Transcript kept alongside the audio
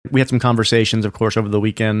We had some conversations, of course, over the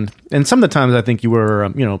weekend, and some of the times I think you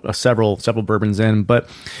were, several bourbons in. But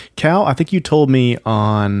Cal, I think you told me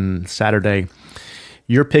on Saturday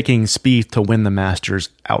you're picking Spieth to win the Masters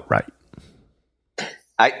outright.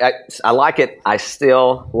 I like it. I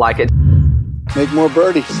still like it. Make more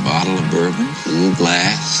birdies. A bottle of bourbon, a little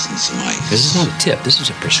glass, and some ice. This is not a tip. This is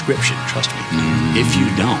a prescription. Trust me. If you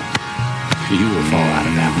don't, you will fall out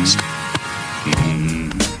of balance.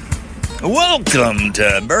 Welcome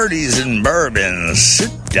to Birdies and Bourbon.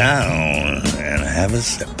 Sit down and have a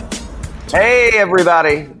sip. Hey,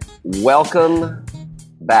 everybody. Welcome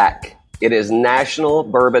back. It is National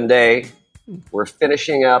Bourbon Day. We're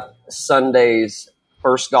finishing up Sunday's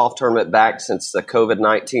first golf tournament back since the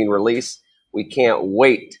COVID-19 release. We can't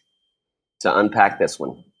wait to unpack this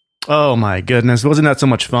one. Oh, my goodness. Wasn't that so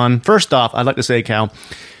much fun? First off, I'd like to say, Cal,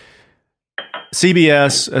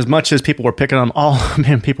 CBS, as much as people were picking on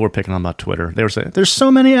people were picking on about Twitter. They were saying, there's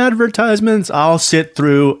so many advertisements. I'll sit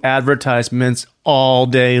through advertisements all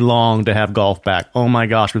day long to have golf back. Oh, my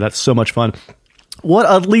gosh, that's so much fun. What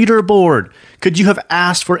a leaderboard. Could you have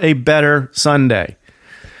asked for a better Sunday?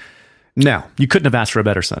 No, you couldn't have asked for a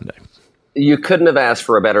better Sunday. You couldn't have asked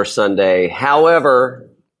for a better Sunday. However,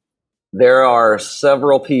 there are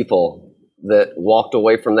several people that walked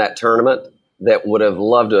away from that tournament that would have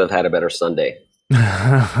loved to have had a better Sunday.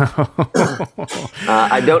 I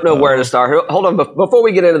don't know where to start. Hold on. Before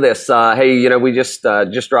we get into this, hey, we just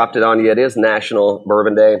dropped it on you. It is National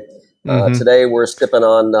Bourbon Day. Today we're sipping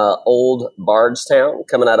on Old Bardstown,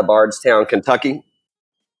 coming out of Bardstown, Kentucky.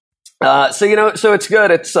 So it's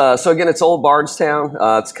good. It's it's Old Bardstown.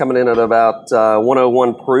 It's coming in at about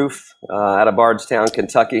 101 proof out of Bardstown,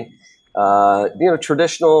 Kentucky.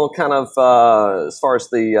 Traditional kind of as far as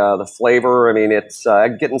the flavor. I mean, it's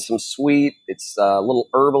getting some sweet. It's a little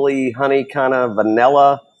herbally, honey, kind of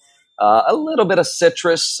vanilla. A little bit of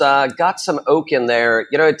citrus. Got some oak in there.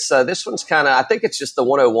 It's this one's kind of. I think it's just the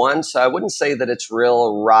 101. So I wouldn't say that it's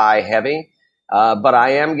real rye heavy, but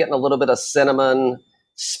I am getting a little bit of cinnamon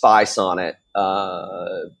spice on it.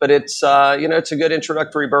 But it's it's a good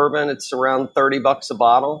introductory bourbon. It's around $30 a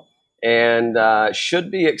bottle and should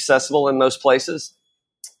be accessible in most places.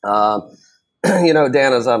 Dan,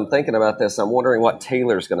 as I'm thinking about this, I'm wondering what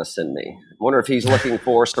Taylor's going to send me. I wonder if he's looking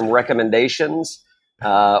for some recommendations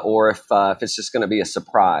or if it's just going to be a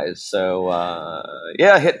surprise. So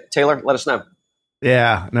hit Taylor. Let us know.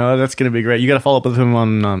 Yeah, no, that's going to be great. You got to follow up with him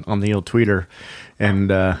on the old Twitter and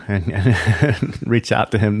reach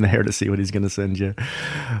out to him there to see what he's going to send you.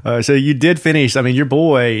 So you did finish. I mean, your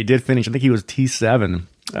boy did finish. I think he was T7.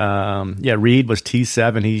 Reed was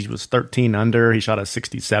T7. He was 13 under. He shot a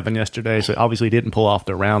 67 yesterday. So obviously he didn't pull off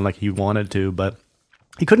the round like he wanted to, but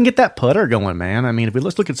he couldn't get that putter going, man. I mean,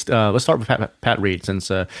 let's start with Pat Reed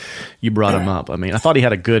since you brought him up. I mean,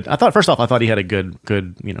 first off, I thought he had a good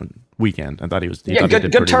weekend. I thought he was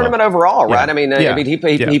good tournament overall, right? Yeah.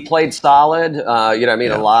 He played solid.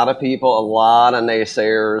 A lot of people, a lot of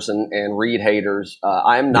naysayers and Reed haters.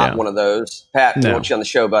 I am not one of those. Pat, I want you on the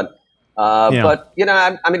show, bud. But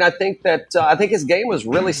I think that I think his game was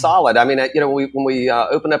really solid. I mean, when we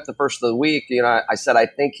opened up the first of the week, I said I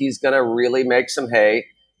think he's going to really make some hay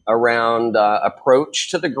around approach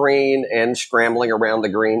to the green and scrambling around the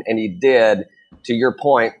green, and he did. To your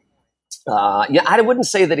point, I wouldn't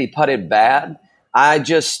say that he putted bad. He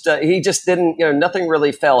just didn't. Nothing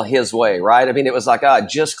really fell his way, right? I mean, it was like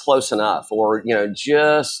just close enough, or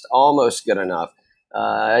just almost good enough.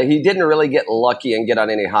 He didn't really get lucky and get on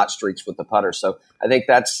any hot streaks with the putter. So I think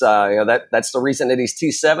that's that's the reason that he's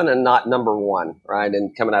T7 and not number one, right?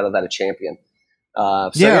 And coming out of that a champion.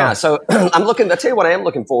 So I'm looking. I tell you what, I am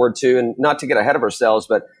looking forward to, and not to get ahead of ourselves,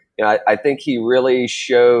 but I think he really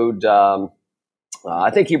showed.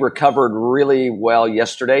 I think he recovered really well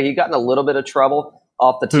yesterday. He got in a little bit of trouble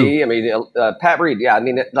off the tee. I mean, Pat Reed. Yeah, I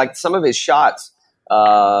mean, like some of his shots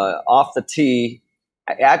off the tee.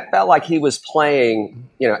 I felt like he was playing,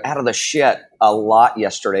 out of the shit a lot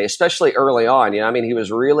yesterday, especially early on. He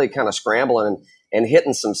was really kind of scrambling and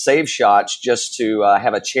hitting some save shots just to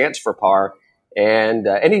have a chance for par, and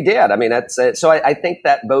he did. I mean, that's it. So I think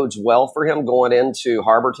that bodes well for him going into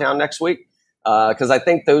Harbor Town next week because I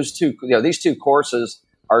think these two courses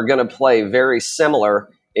are going to play very similar.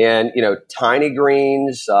 And, tiny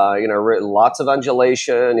greens, lots of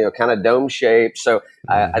undulation, kind of dome shape. So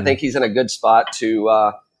I think he's in a good spot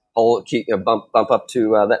to bump up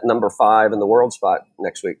to that number 5 in the world spot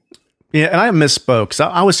next week. Yeah, and I misspoke. So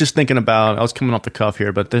I was just thinking about, I was coming off the cuff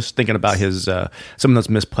here, but just thinking about his, some of those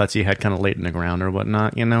missed putts he had kind of late in the ground or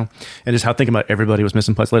whatnot, and just how thinking about everybody was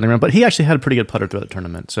missing putts late in the ground. But he actually had a pretty good putter throughout the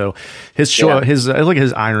tournament. So his look at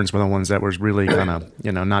his irons were the ones that was really kind of,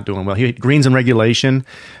 not doing well. He had greens in regulation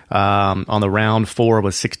on the round 4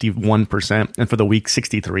 was 61%, and for the week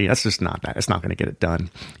 63. That's just not that. It's not going to get it done.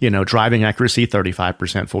 Driving accuracy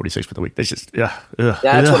 35%, 46 for the week. That's just that's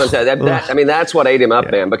what I said. That's what ate him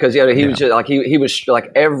up, man, because he was just like he was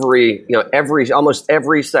like almost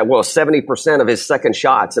every set. Well, 70% of his second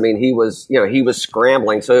shots. I mean, he was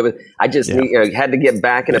scrambling. So had to get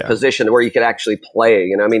back in a position where he could actually play.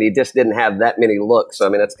 He just didn't have that many looks. So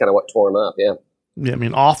that's kind of what tore him up. Yeah. Yeah,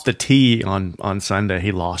 off the tee on Sunday,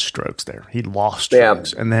 he lost strokes there. He lost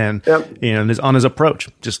strokes, and then on his approach,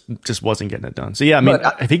 just wasn't getting it done. So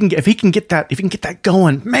if he can get that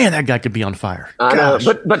going, man, that guy could be on fire. I know,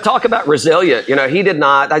 but talk about resilient. He did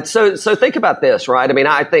not. So think about this, right?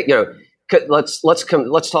 I think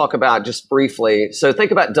let's talk about just briefly. So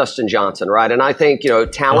think about Dustin Johnson, right? And I think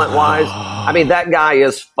talent wise, that guy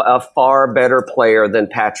is a far better player than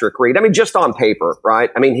Patrick Reed. Just on paper, right?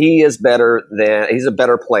 He's a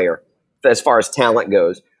better player as far as talent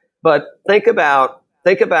goes. But think about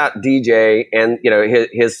DJ and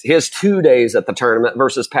his 2 days at the tournament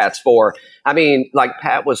versus Pat's 4.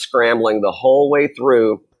 Pat was scrambling the whole way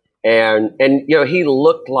through. And he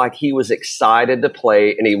looked like he was excited to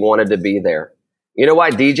play and he wanted to be there. You know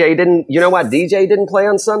why DJ didn't play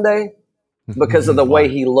on Sunday? Because of the way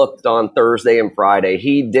he looked on Thursday and Friday.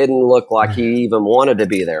 He didn't look like he even wanted to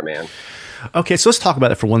be there, man. Okay, so let's talk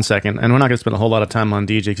about it for 1 second, and we're not going to spend a whole lot of time on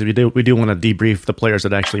DJ because we do want to debrief the players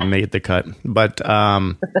that actually made the cut. But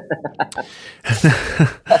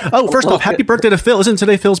first off, happy birthday to Phil! Isn't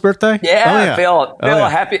today Phil's birthday? Yeah, Phil,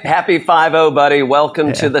 happy 5-0, buddy!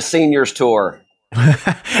 Welcome to the seniors tour.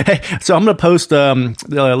 Hey, so I'm going to post a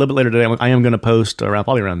little bit later today. I am going to post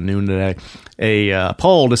probably around noon today a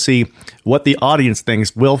poll to see what the audience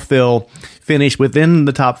thinks. Will Phil finish within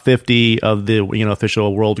the top 50 of the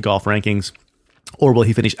official world golf rankings, or will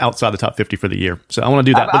he finish outside the top 50 for the year? So I want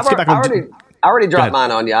to do that. I already dropped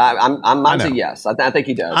mine on you. Mine's a yes. I think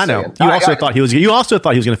he does. I know. So, you also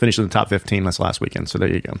thought he was going to finish in the top 15 this last weekend. So there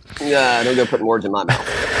you go. Yeah, don't go putting words in my mouth.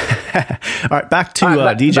 All right, back to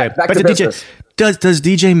DJ. Back to DJ. Does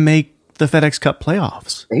DJ make the FedEx Cup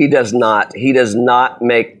playoffs? He does not. He does not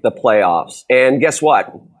make the playoffs. And guess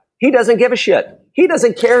what? He doesn't give a shit. He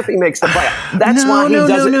doesn't care if he makes the playoffs. That's why he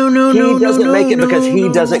doesn't make it because he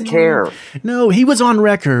doesn't care. No, he was on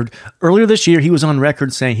record earlier this year. He was on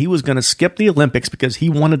record saying he was going to skip the Olympics because he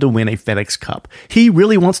wanted to win a FedEx Cup. He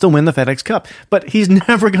really wants to win the FedEx Cup, but he's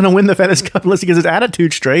never going to win the FedEx Cup unless he gets his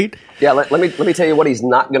attitude straight. Yeah, let me tell you what he's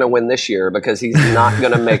not going to win this year because he's not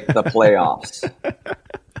going to make the playoffs.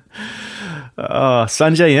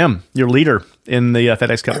 Sungjae M, your leader in the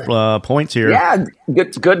FedEx Cup points here. Yeah,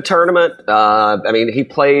 good tournament. He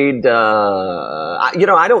played. I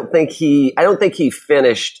don't think he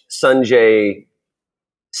finished Sungjae-esque.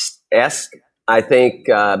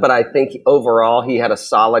 But I think overall he had a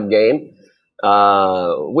solid game.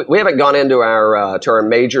 We haven't gone into our to our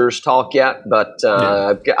majors talk yet, but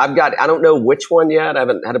I don't know which one yet. I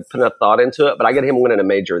haven't had to put enough thought into it, but I got him winning a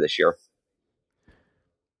major this year.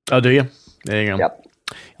 Oh, do you? There you go. Yep.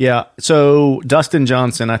 Yeah. So Dustin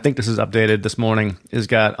Johnson, I think this is updated this morning, has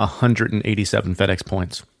got 187 FedEx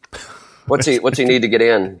points. What's he need to get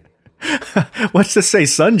in? What's this say?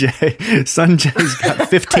 Sungjae. Sungjae's got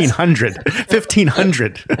 1,500.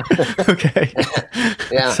 1,500. Okay.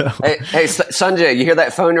 Yeah. So. Hey, Sungjae, you hear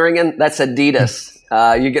that phone ringing? That's Adidas.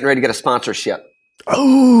 You're getting ready to get a sponsorship.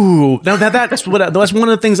 Oh, no, that's one of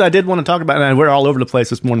the things I did want to talk about. And we're all over the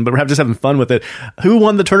place this morning, but we're just having fun with it. Who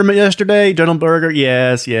won the tournament yesterday? Donald Berger?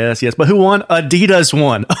 Yes. But who won? Adidas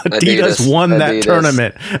won. Adidas won that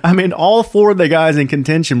tournament. All 4 of the guys in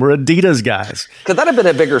contention were Adidas guys. Could that have been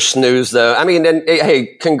a bigger snooze, though?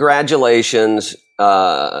 Hey, congratulations,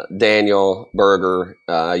 Daniel Berger.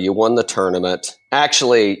 You won the tournament.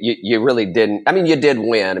 Actually, you really didn't. You did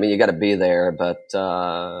win. You got to be there. But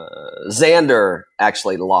Xander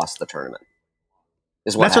actually lost the tournament.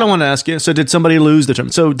 That's what I want to ask you. So did somebody lose the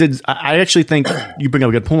tournament? So I actually think you bring up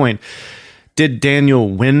a good point. Did Daniel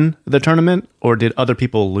win the tournament or did other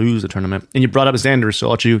people lose the tournament? And you brought up Xander, so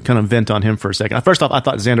I'll let you kind of vent on him for a second. First off, I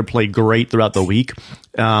thought Xander played great throughout the week.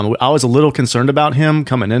 I was a little concerned about him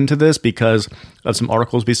coming into this because of some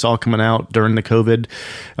articles we saw coming out during the COVID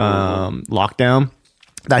lockdown.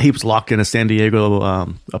 that he was locked in a San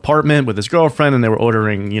Diego apartment with his girlfriend, and they were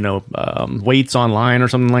ordering, weights online or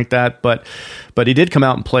something like that. But he did come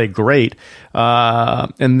out and play great.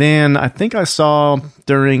 And then I think I saw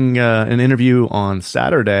during an interview on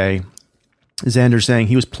Saturday, Xander saying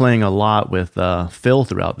he was playing a lot with Phil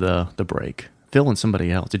throughout the break. Phil and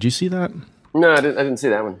somebody else. Did you see that? No, I didn't see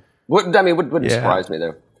that one. What surprised me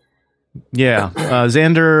there? Yeah,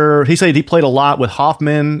 Xander, he said he played a lot with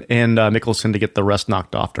Hoffman and Mickelson to get the rest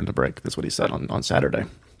knocked off during the break. That's what he said on Saturday.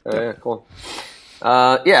 Yeah, cool.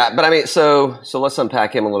 But I mean, so let's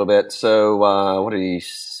unpack him a little bit. So what did he?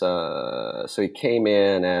 So he came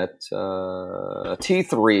in at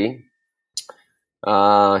T3.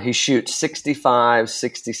 He shoots 65,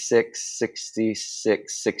 66,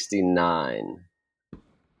 66, 69.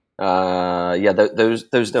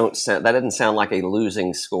 Those don't sound. That didn't sound like a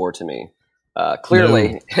losing score to me.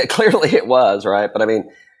 Clearly it was, right. But I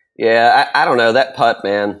mean, I don't know that putt,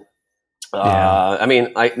 man. I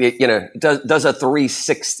mean, does a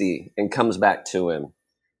 360 and comes back to him.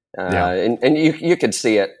 And you could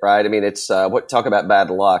see it, right? I mean, it's talk about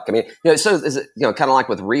bad luck. I mean, so is it, kind of like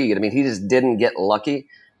with Reed. I mean, he just didn't get lucky.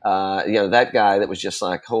 That guy that was just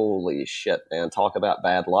like, holy shit, man, talk about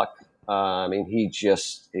bad luck. I mean, he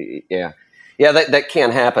just, that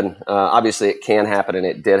can happen. Obviously it can happen, and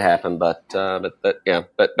it did happen, but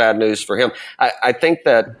bad news for him. I think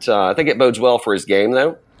it bodes well for his game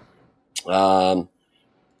though. What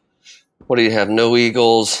do you have? No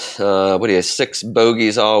eagles. What do you have? 6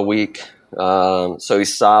 bogeys all week. So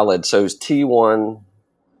he's solid. So he's T1,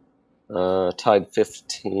 tied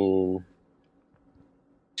 15.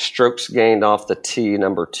 Strokes gained off the tee,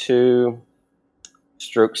 number 2.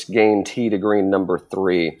 Strokes gained tee to green, number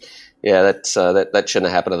 3. Yeah, that shouldn't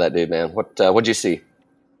have happened to that dude, man. What'd you see?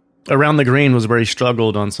 Around the green was where he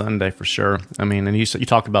struggled on Sunday for sure. I mean, and you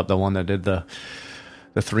talked about the one that did the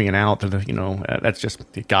 3 and out. That's just,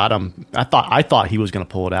 it got him. I thought he was going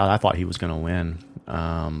to pull it out. I thought he was going to win.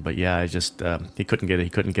 But yeah, I just he couldn't get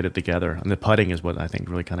it together. And the putting is what I think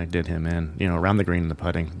really kind of did him in. Around the green and the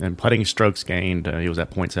putting. And putting strokes gained, he was at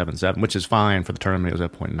 0.77, which is fine for the tournament. It was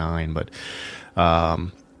at 0.9, but. I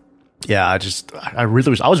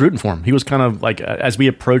was rooting for him. He was kind of like, as we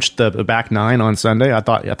approached the back 9 on Sunday, I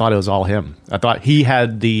thought it was all him. I thought he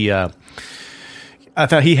had the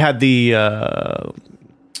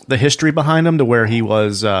history behind him to where he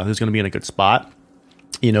was going to be in a good spot,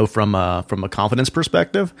 from a confidence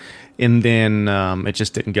perspective. And then it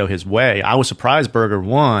just didn't go his way. I was surprised Berger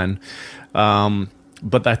won.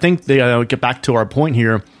 But I think they get back to our point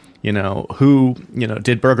here.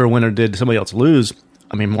 Did Berger win or did somebody else lose?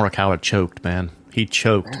 I mean, Morikawa choked, man. He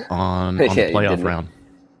choked on the playoff round.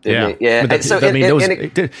 Yeah.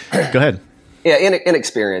 Go ahead. Yeah,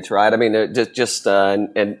 inexperience, right? I mean, just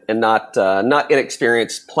not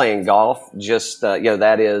inexperience playing golf. Just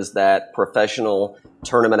that is that professional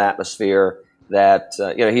tournament atmosphere. That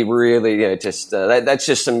he really that's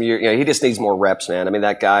just some he just needs more reps, man. I mean,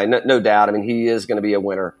 that guy, no doubt. I mean, he is going to be a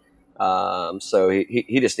winner. So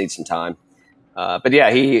he just needs some time. But yeah,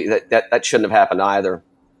 that shouldn't have happened either.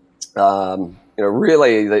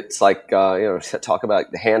 Really, it's like, talk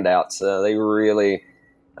about the handouts. They really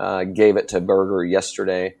gave it to Berger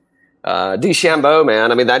yesterday. DeChambeau,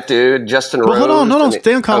 man. I mean, that dude, Justin Rose. Hold on. No.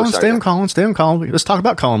 Stay on Colin. Let's talk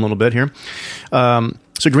about Colin a little bit here.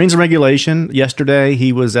 So greens in regulation, yesterday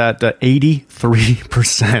he was at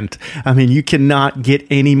 83%. I mean, you cannot get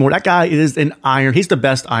any more. That guy is an iron. He's the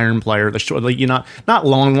best iron player. The short, not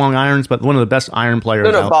long irons, but one of the best iron players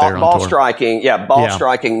out there. Ball striking. Yeah,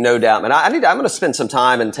 striking, no doubt. Man, I'm going to spend some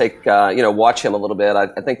time and take, watch him a little bit.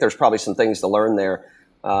 I think there's probably some things to learn there.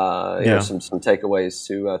 Some takeaways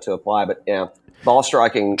to apply. But yeah, ball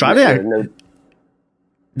striking.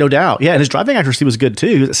 No doubt. Yeah, and his driving accuracy was good, too.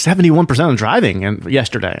 He was at 71% on driving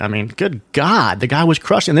yesterday. I mean, good God, the guy was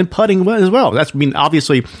crushing. And then putting as well.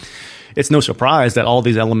 Obviously, it's no surprise that all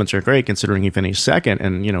these elements are great considering he finished second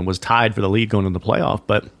and, was tied for the lead going into the playoff.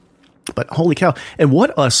 But holy cow. And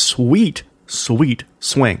what a sweet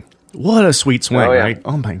swing. What a sweet swing, right?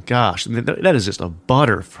 Oh, my gosh. That is just a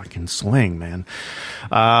butter freaking swing, man.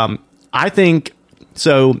 I think,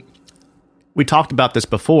 so we talked about this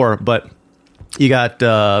before, but you got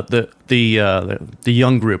the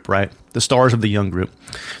young group, right? The stars of the young group,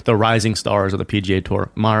 the rising stars of the PGA Tour: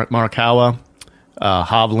 Morikawa,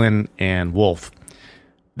 Hovland, and Wolff.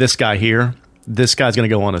 This guy here, this guy's going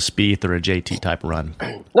to go on a Spieth or a JT type run.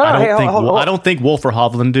 I don't think Wolff or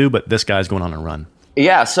Hovland do, but this guy's going on a run.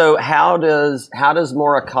 Yeah. So how does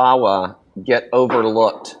Morikawa get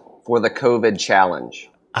overlooked for the COVID challenge?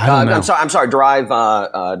 I don't know. I'm sorry. Drive.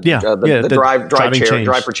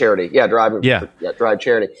 Drive for charity. Yeah, Drive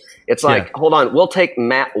charity. It's like, hold on, we'll take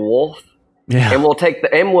Matt Wolf, and we'll take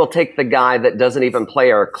the guy that doesn't even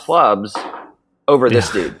play our clubs over this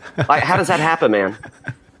dude. Like, how does that happen, man?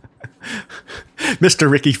 Mr.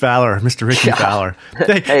 Ricky Fowler. Hey,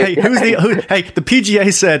 the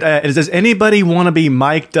PGA said, does anybody want to be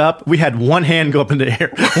mic'd up? We had one hand go up in the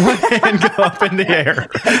air.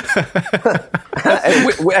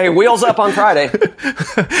 Hey, wheels up on Friday.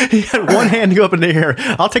 He had one hand go up in the air.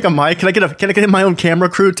 I'll take a mic. Can I get my own camera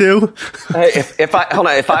crew too? Hey, if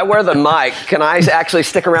I wear the mic, can I actually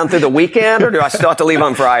stick around through the weekend, or do I still have to leave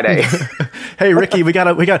on Friday? Hey, Ricky, we got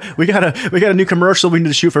a new commercial we need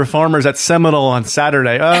to shoot for Farmers at Seminole on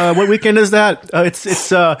Saturday. What weekend is that?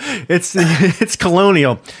 It's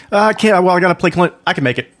Colonial. I can't. Well, I gotta play Colonial. I can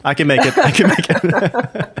make it.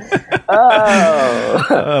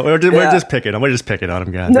 We're just picking on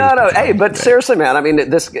him, guys. No. Hey, but seriously, man. I mean,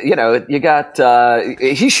 this. You got.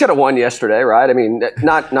 He should have won yesterday, right? I mean,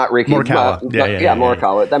 not Ricky. Morikawa.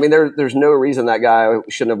 Morikawa. I mean, there's no reason that guy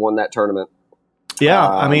shouldn't have won that tournament. Yeah,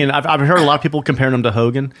 I mean, I've heard a lot of people comparing him to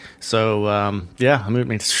Hogan. So I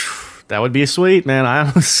mean, that would be sweet, man.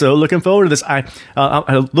 I'm so looking forward to this. A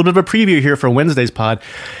little bit of a preview here for Wednesday's pod.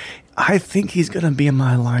 I think he's going to be in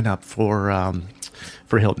my lineup for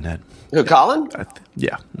Hilton Head. Who, Colin?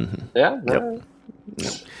 Yeah. Mm-hmm. Yeah. Yep.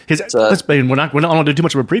 We're not going to do too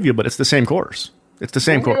much of a preview, but it's the same course. It's the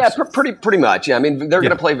same course. Yeah, pretty much. Yeah, I mean, they're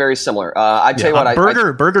going to play very similar. I tell you what,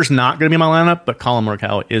 Berger's not going to be in my lineup, but Colin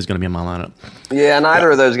Morikawa is going to be in my lineup. Yeah,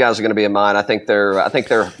 neither of those guys are going to be in mine. I think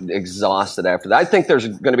they're exhausted after that. I think there's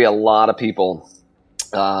going to be a lot of people.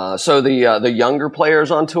 So the younger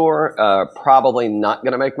players on tour probably not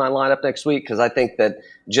going to make my lineup next week, because I think that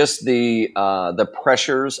just the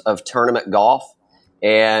pressures of tournament golf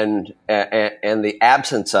and the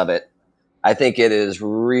absence of it, I think it has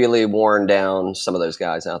really worn down some of those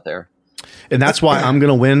guys out there. And that's why I'm going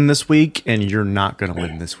to win this week, and you're not going to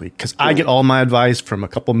win this week, because I get all my advice from a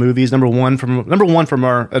couple movies. Number one from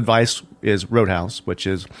our advice is Roadhouse, which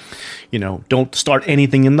is, don't start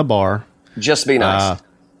anything in the bar. Just be nice.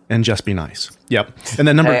 And just be nice. Yep. And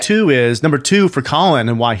then number two for Colin,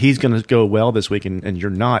 and why he's going to go well this week and you're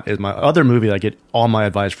not, is my other movie that I get all my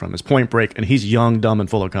advice from is Point Break, and he's young, dumb, and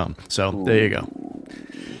full of cum. So there you go.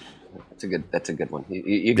 That's a good one.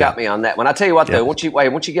 You got me on that one. I tell you what, though, won't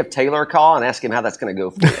you give Taylor a call and ask him how that's going to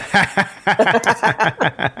go for you?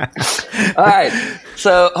 All right.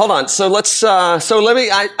 So hold on. So let's. I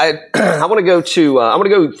want to go to. I want to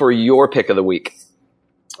go for your pick of the week,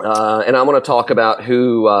 and I want to talk about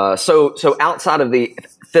who. So outside of the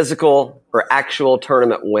physical or actual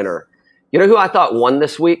tournament winner, who I thought won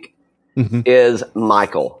this week is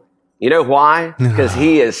Michael. You know why? Because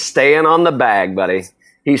he is staying on the bag, buddy.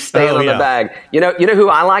 He's staying on the bag. You know who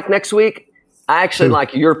I like next week? I actually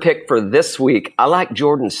like your pick for this week. I like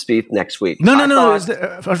Jordan Spieth next week. No.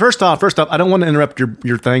 First off, I don't want to interrupt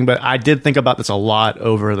your thing, but I did think about this a lot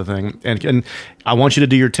over the thing, and I want you to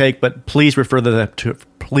do your take, but please refer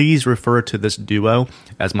to this duo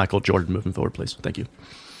as Michael Jordan moving forward, please. Thank you.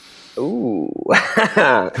 Ooh,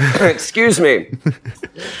 excuse me.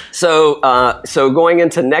 So going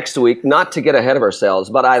into next week, not to get ahead of ourselves,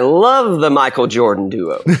 but I love the Michael Jordan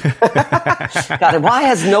duo. God, why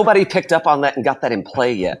has nobody picked up on that and got that in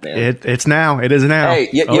play yet, man? It is now. Hey,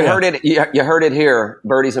 you heard it. You heard it here,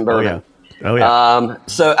 Birdies and Bourbon. Oh yeah.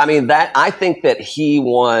 So I mean I think that he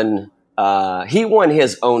won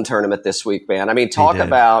his own tournament this week, man. I mean, talk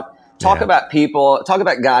about people, talk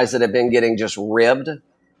about guys that have been getting just ribbed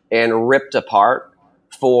and ripped apart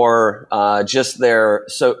for just their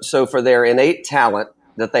for their innate talent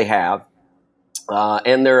that they have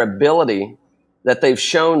and their ability that they've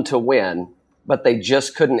shown to win, but they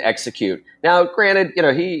just couldn't execute. Now, granted,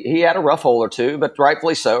 he had a rough hole or two, but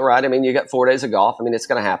rightfully so, right? I mean, you got 4 days of golf. I mean, it's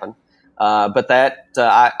going to happen. But that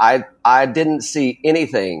I didn't see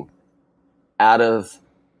anything out of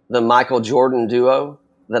the Michael Jordan duo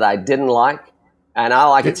that I didn't like. And I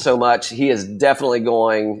like it so much. He is definitely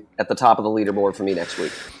going at the top of the leaderboard for me next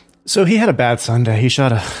week. So he had a bad Sunday. He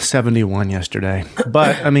shot a 71 yesterday.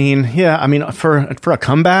 But for a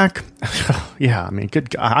comeback,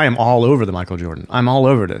 good. I am all over the Michael Jordan. I'm all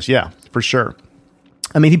over this. Yeah, for sure.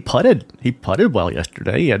 I mean, he putted well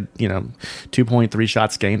yesterday. He had 2.3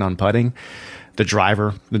 shots gained on putting. The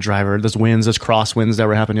driver, those crosswinds that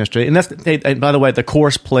were happening yesterday. And by the way, the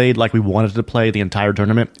course played like we wanted to play the entire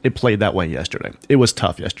tournament. It played that way yesterday. It was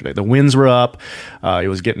tough yesterday. The winds were up. It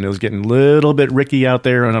was getting a little bit ricky out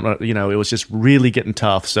there, and it was just really getting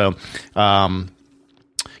tough. So,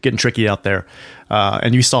 getting tricky out there.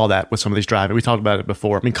 And you saw that with some of these driving. We talked about it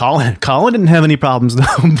before. I mean, Colin didn't have any problems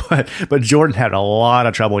though, but Jordan had a lot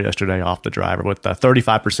of trouble yesterday off the driver with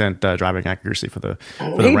 35% driving accuracy for the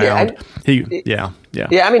round. Yeah.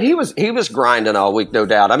 I mean, he was grinding all week, no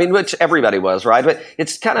doubt. I mean, which everybody was, right? But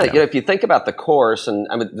it's kind of if you think about the course, and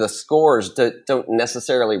I mean the scores don't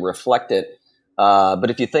necessarily reflect it. But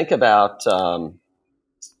if you think about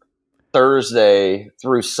Thursday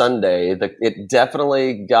through Sunday, it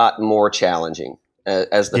definitely got more challenging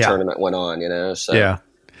as the tournament went on, So yeah.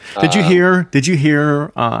 Did you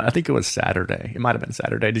hear? I think it was Saturday. It might have been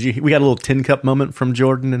Saturday. We got a little tin cup moment from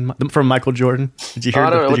Jordan and from Michael Jordan. Did you hear?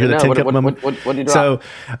 The tin cup moment? What did you drop? So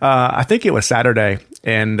I think it was Saturday,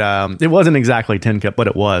 and it wasn't exactly tin cup, but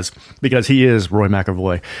it was because he is Roy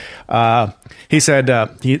McAvoy. He said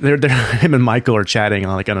him and Michael are chatting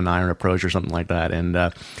on an iron approach or something like that,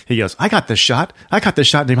 and he goes, "I got this shot.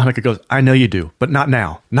 And Michael goes, "I know you do, but not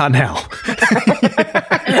now. Not now."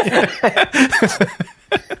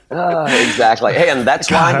 Exactly. Hey, and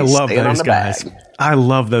that's why he's staying on the guys. bag. I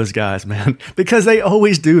love those guys, man, because they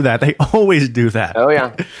always do that. Oh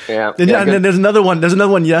yeah. And then there's another one. There's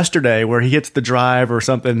another one yesterday where he hits the drive or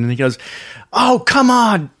something, and he goes, "Oh, come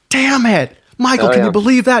on, damn it, Michael! Can you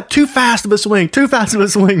believe that? Too fast of a swing. God,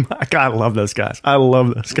 I love those guys. I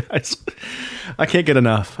can't get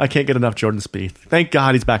enough. Jordan Spieth. Thank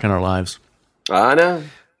God he's back in our lives. I know.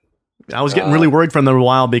 I was getting really worried for them a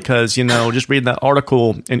while because, just reading that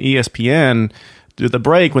article in ESPN through the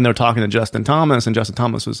break when they were talking to Justin Thomas, and Justin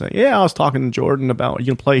Thomas was saying, I was talking to Jordan about,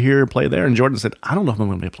 play here, play there. And Jordan said, I don't know if I'm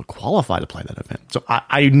going to be able to qualify to play that event. So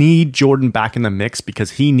I need Jordan back in the mix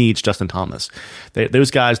because he needs Justin Thomas.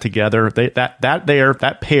 Those guys together,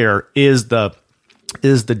 that pair is the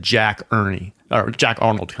Jack Ernie or Jack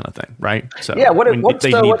Arnold kind of thing, right? So yeah, what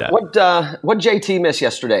JT missed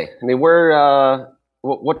yesterday? I mean,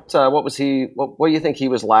 what was he? What do you think he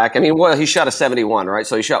was like? I mean, he shot a 71, right?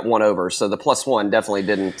 So he shot one over. So the +1 definitely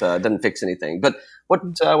didn't fix anything. But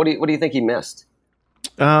what do you think he missed?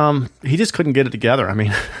 He just couldn't get it together. I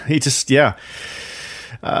mean, he just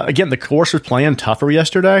again, the course was playing tougher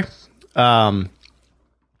yesterday.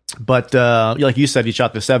 But like you said, he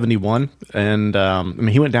shot the 71, and I mean,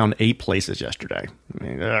 he went down 8 places yesterday. I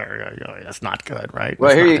mean, that's not good, right?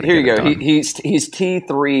 Well, here you go. He's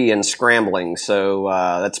T3 in scrambling, so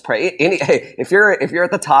that's probably if you're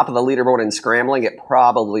at the top of the leaderboard in scrambling, it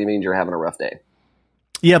probably means you're having a rough day.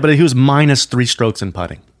 Yeah, but he was -3 strokes in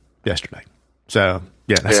putting yesterday, so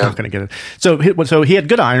that's not going to get it. So he had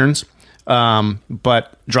good irons.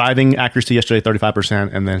 But driving accuracy yesterday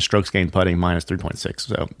 35%, and then strokes gained putting -3.6.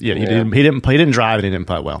 So he didn't drive and he didn't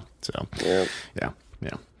putt well. So yeah.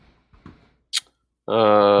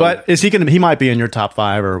 But is he going to? He might be in your top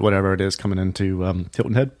 5 or whatever it is coming into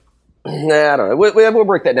Hilton Head. Nah, I don't know. We'll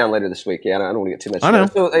break that down later this week. Yeah, I don't want to get too much. I know.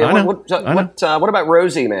 What about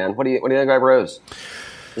Rosie, man? What do you think about Rose?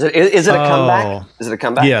 Is it a comeback? Is it a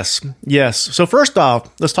comeback? Yes. So first off,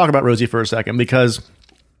 let's talk about Rosie for a second because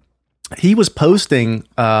he was posting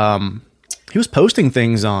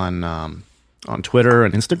things on Twitter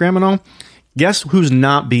and Instagram and all. Guess who's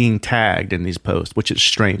not being tagged in these posts, which is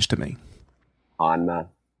strange to me. Hanma.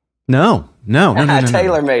 No.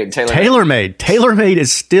 TaylorMade. TaylorMade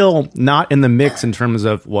is still not in the mix in terms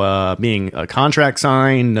of being a contract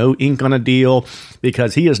signed, no ink on a deal,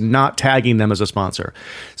 because he is not tagging them as a sponsor.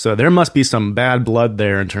 So there must be some bad blood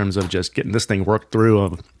there in terms of just getting this thing worked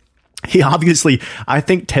through. I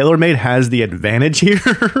think TaylorMade has the advantage here.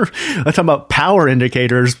 I'm talking about power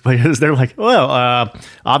indicators because they're like, well,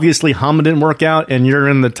 obviously Hanma didn't work out, and you're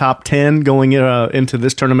in the top 10 going into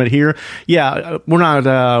this tournament here. Yeah, we're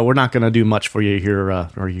not going to do much for you here,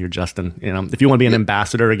 Justin. If you want to be an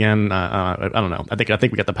ambassador again, I don't know. I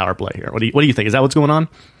think we got the power play here. What do you think? Is that what's going on?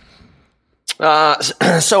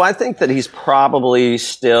 So I think that he's probably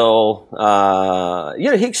still,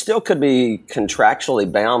 he still could be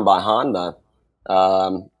contractually bound by Hanma,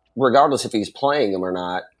 regardless if he's playing them or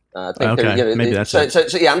not. I think maybe that's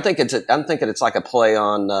I'm thinking it's like a play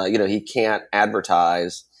on, he can't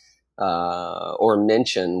advertise, or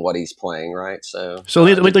mention what he's playing, right? So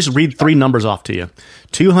let me just read 3 numbers off to you: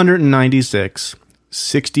 296,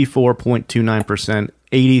 64.29%.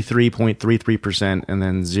 83.33%, and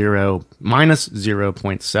then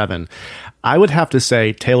 -0.7. I would have to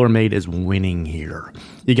say TaylorMade is winning here.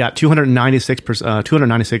 You got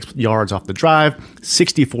 296 yards off the drive,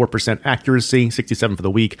 64% accuracy, 67 for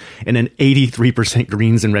the week, and then 83%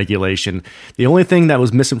 greens in regulation. The only thing that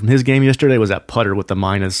was missing from his game yesterday was that putter with the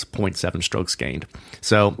 -0.7 strokes gained.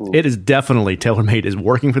 So it is definitely TaylorMade is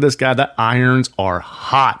working for this guy. The irons are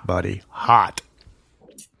hot, buddy, hot.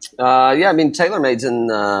 Yeah, I mean, TaylorMade's in,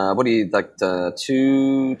 what do you, like,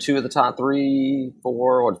 two of the top 3,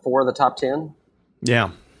 4 of the top 10?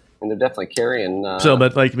 Yeah. And they're definitely carrying.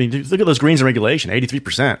 But like, I mean, look at those greens in regulation,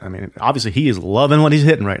 83%. I mean, obviously he is loving what he's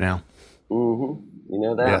hitting right now. Mm-hmm. You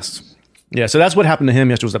know that? Yes. Yeah, so that's what happened to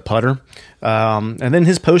him yesterday was a putter. And then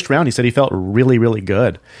his post round, he said he felt really, really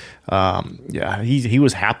good. Yeah, he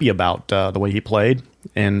was happy about the way he played.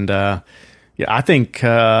 And yeah, I think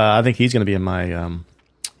he's going to be in my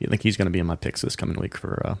I think he's going to be in my picks this coming week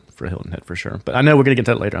for Hilton Head for sure. But I know we're going to get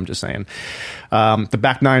to that later. I'm just saying. The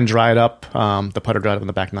back nine dried up. The putter dried up on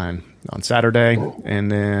the back nine on Saturday.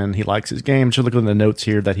 And then he likes his game. Should look at the notes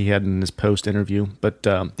here that he had in his post interview. But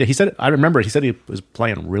yeah, he said, I remember he said he was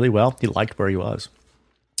playing really well. He liked where he was.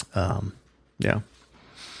 Yeah.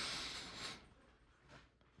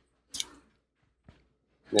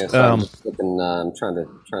 Yeah, so I'm just looking. I'm trying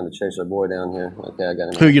to chase our boy down here. Okay, I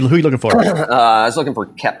got him. Who you looking for? I was looking for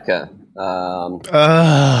Koepka.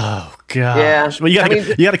 Oh gosh. Yeah. Well, you got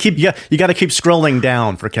to keep scrolling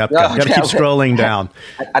down for Koepka. You got to keep scrolling down.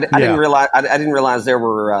 I didn't realize there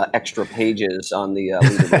were extra pages on the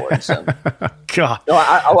leaderboard. So. God. No,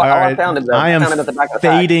 I found him. I am at the back of the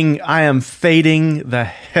pack. I am fading the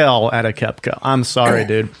hell out of Koepka. I'm sorry,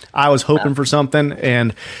 dude. I was hoping for something,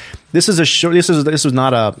 and this is this is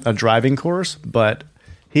not a driving course, but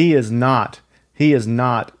he is not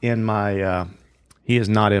in my. He is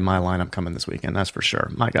not in my lineup coming this weekend. That's for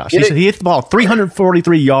sure. My gosh. He hit the ball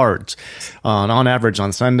 343 yards on average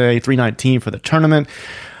on Sunday, 319 for the tournament.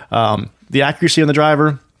 The accuracy on the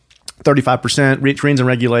driver, 35%. Greens in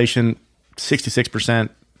regulation, 66%.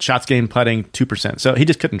 Shots gained putting, 2%. So he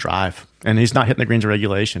just couldn't drive. And he's not hitting the greens in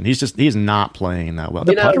regulation. He's not playing that well.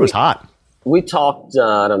 The putter was hot. We talked,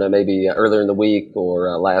 I don't know, maybe earlier in the week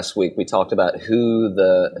or last week, we talked about who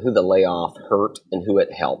the layoff hurt and who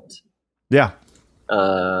it helped. Yeah.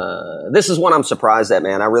 This is one I'm surprised at,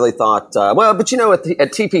 man. I really thought, but at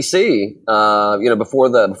TPC, before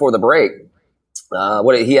the break,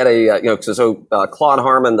 he had Claude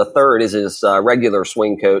Harmon III is his regular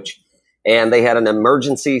swing coach, and they had an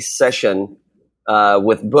emergency session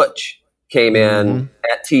with Butch came in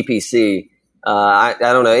at TPC. I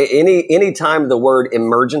don't know, any time the word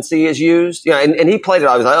emergency is used, and he played it.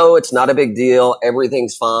 I was like, oh, it's not a big deal.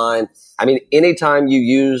 Everything's fine. I mean, anytime you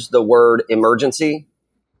use the word emergency,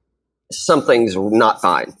 something's not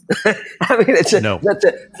fine. I mean, that's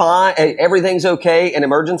fine. Everything's okay. An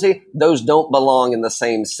emergency, those don't belong in the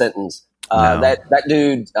same sentence. No. That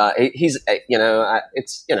dude, he's,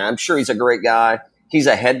 I'm sure he's a great guy. He's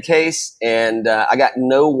a head case, and I got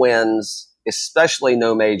no wins, especially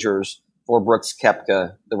no majors for Brooks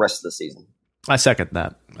Koepka the rest of the season. I second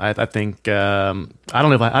that. I think I don't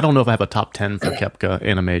know if I have a top 10 for Koepka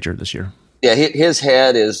in a major this year. Yeah, his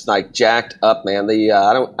head is like jacked up, man.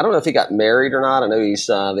 I don't know if he got married or not. I know he's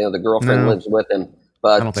the girlfriend lives with him,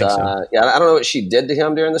 but I don't think so. Yeah, I don't know what she did to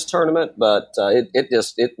him during this tournament, but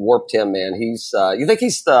it warped him, man. He's you think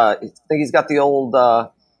he's got the old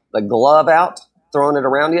the glove out, throwing it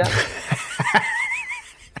around yet?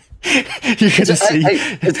 Is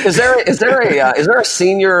there a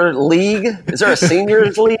senior league? Is there a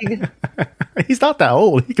seniors league? He's not that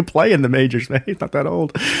old. He can play in the majors, man. He's not that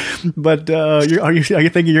old. But are you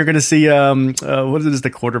thinking you're going to see what is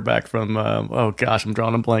the quarterback from? Oh gosh, I'm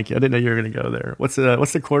drawing a blank. I didn't know you were going to go there. What's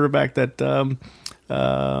the quarterback that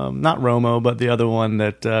not Romo, but the other one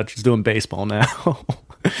that is doing baseball now?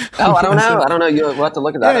 Oh, I don't know. You'll have to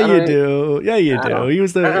look at that. Yeah, you do. He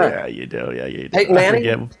was the. Yeah, you do. Yeah, you do. Peyton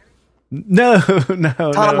Manning. No.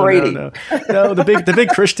 Tom Brady. No, the big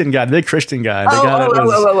Christian guy. The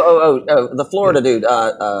Florida dude.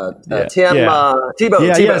 Tim. Yeah. Tebow.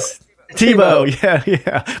 Yeah, Tebow. yes. Tebow.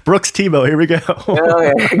 Yeah. Brooks Tebow. Here we go. Oh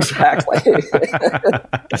yeah, exactly.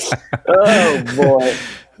 Oh boy.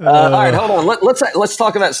 All right, hold on. Let's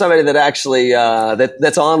talk about somebody that actually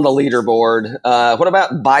that's on the leaderboard. What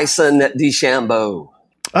about Bryson DeChambeau?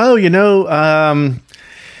 Oh,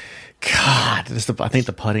 God, I think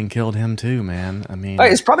the putting killed him too, man. I mean,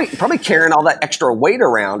 it's probably carrying all that extra weight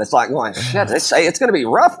around. It's like, going, shit, it's going to be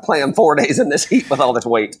rough playing 4 days in this heat with all this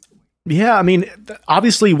weight. Yeah, I mean,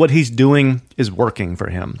 obviously what he's doing is working for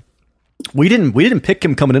him. We didn't pick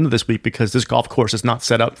him coming into this week because this golf course is not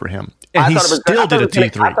set up for him, and he still did a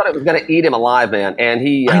T3. I thought it was going to eat him alive, man. And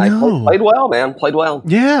he played well, man. Played well.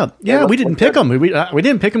 Yeah. We didn't pick him. We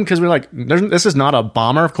didn't pick him because we're like, this is not a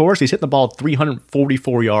bomber. Of course, he's hitting the ball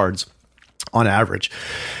 344 yards on average.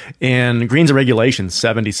 And greens and regulation,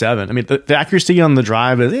 77. I mean, the accuracy on the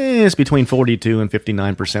drive is between 42 and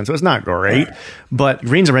 59%, so it's not great. But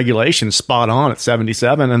greens and regulation spot on at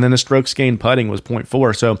 77, and then the strokes gained putting was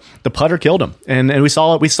 0.4. So the putter killed him, and we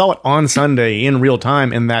saw it on Sunday in real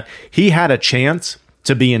time. In that he had a chance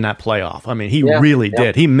to be in that playoff. I mean, he really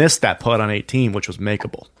did. He missed that putt on 18, which was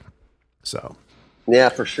makeable. So yeah,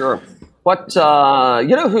 for sure. What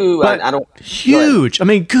you know who I don't huge. I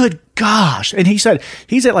mean, good gosh! And he said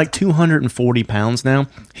he's at like 240 pounds now.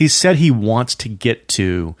 He said he wants to get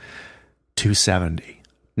to 270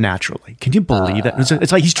 naturally. Can you believe that?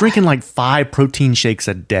 It's like he's drinking like 5 protein shakes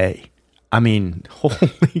a day. I mean,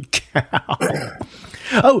 holy cow!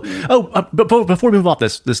 But before we move off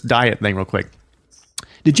this diet thing, real quick.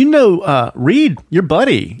 Did you know Reed, your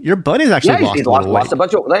buddy's actually lost a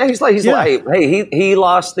bunch of weight. He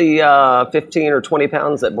lost the 15 or 20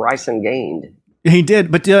 pounds that Bryson gained. He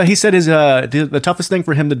did, but he said the toughest thing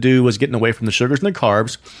for him to do was getting away from the sugars and the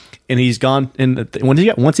carbs, and he's gone. And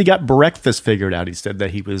once he got breakfast figured out, he said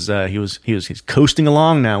that he's coasting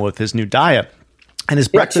along now with his new diet, and his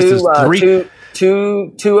breakfast is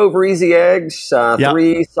two over easy eggs,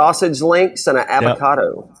 3 sausage links, and an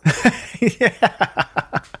avocado. Yeah.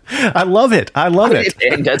 I love it.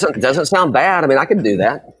 It doesn't sound bad. I mean, I could do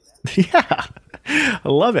that. Yeah, I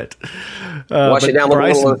love it. Wash it down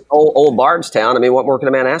with old Bardstown. I mean, what more can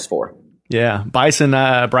a man ask for? Yeah, Bryson,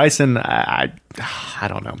 I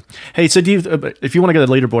don't know. Hey, so if you want to go to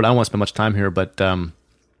the leaderboard, I don't want to spend much time here, but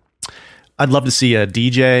I'd love to see a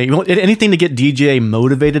DJ. Anything to get DJ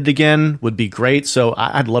motivated again would be great. So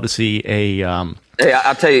I'd love to see a. Hey,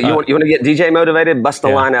 I'll tell you, you want to get DJ motivated? Bust the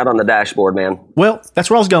line out on the dashboard, man. Well,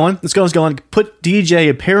 that's where I was going. Put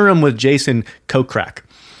DJ, pair him with Jason Kokrak.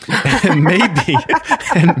 And maybe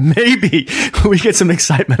we get some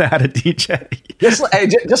excitement out of DJ. Just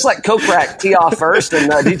like Kokrak tee off first,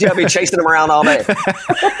 and DJ will be chasing him around all day.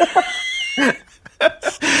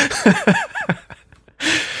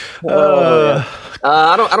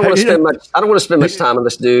 I don't want to spend much time on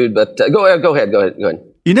this dude, but go ahead.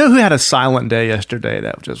 You know who had a silent day yesterday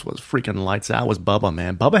that just was freaking lights out was Bubba,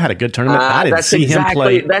 man. Bubba had a good tournament. I didn't see him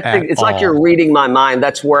play It's like you're reading my mind.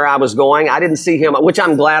 That's where I was going. I didn't see him, which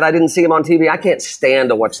I'm glad I didn't see him on TV. I can't stand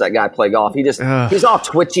to watch that guy play golf. He's all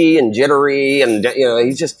twitchy and jittery, and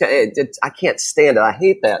he's just I can't stand it. I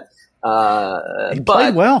hate that. He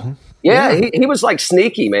played well. Yeah, he was like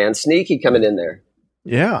sneaky coming in there.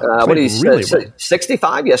 Yeah, what did he really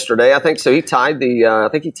 65 yesterday? I think so. He tied the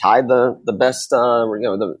best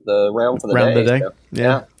the round for the day. So,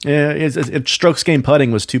 yeah. Strokes gained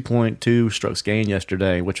putting was 2.2 strokes gained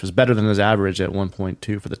yesterday, which was better than his average at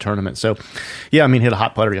 1.2 for the tournament. So, yeah, I mean, hit a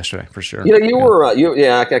hot putter yesterday for sure.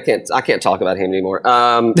 I can't talk about him anymore.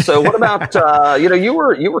 So what about you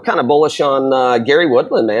were kind of bullish on Gary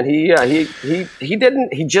Woodland, man. He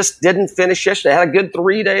just didn't finish yesterday. Had a good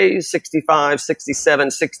 3 days, 65, 67.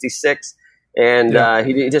 66, and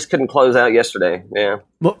he just couldn't close out yesterday. Yeah.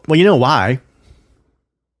 Well, you know why?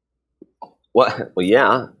 Well,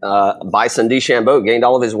 yeah. Bryson DeChambeau gained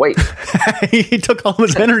all of his weight. He took all of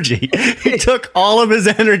his energy.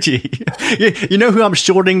 You know who I'm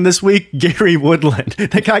shorting this week? Gary Woodland.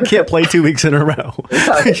 That guy can't play 2 weeks in a row.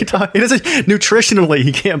 Nutritionally,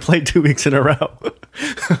 he can't play 2 weeks in a row.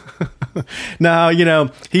 No,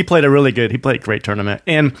 he played a great tournament.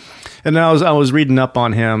 And I was reading up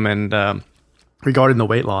on him and regarding the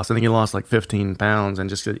weight loss. I think he lost like 15 pounds and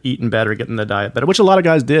just eating better, getting the diet better, which a lot of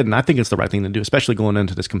guys did. And I think it's the right thing to do, especially going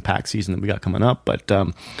into this compact season that we got coming up. But,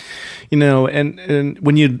 and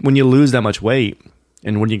when you lose that much weight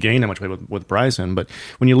and when you gain that much weight with Bryson, but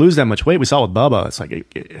when you lose that much weight, we saw with Bubba, it's like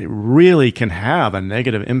it really can have a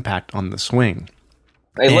negative impact on the swing.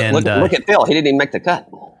 Hey, look at Phil. He didn't even make the cut.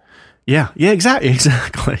 Yeah, exactly.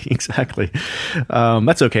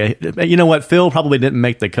 That's okay. You know what? Phil probably didn't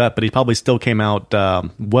make the cut, but he probably still came out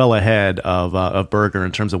well ahead of Berger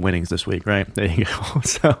in terms of winnings this week, right? There you go.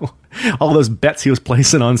 So all those bets he was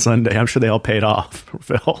placing on Sunday, I'm sure they all paid off for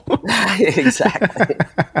Phil. Exactly.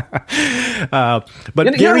 But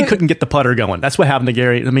Gary couldn't get the putter going. That's what happened to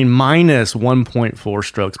Gary. I mean, minus 1.4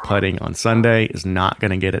 strokes putting on Sunday is not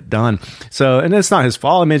going to get it done. So, and it's not his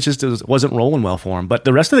fault. I mean, it wasn't rolling well for him. But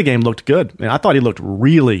the rest of the game looked good. I thought he looked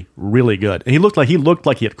really, really good. And he looked like he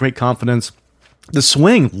had great confidence. The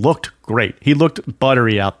swing looked great. He looked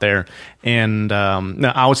buttery out there. And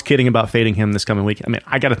I was kidding about fading him this coming week. I mean,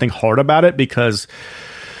 I got to think hard about it because,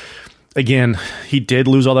 again, he did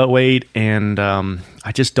lose all that weight. And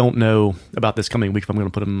I just don't know about this coming week if I'm going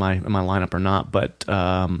to put him in my lineup or not. But,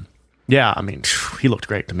 yeah, I mean, he looked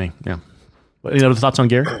great to me. Yeah. Any other thoughts on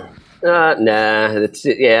Gary? Nah.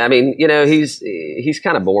 I mean, he's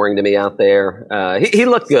kind of boring to me out there. He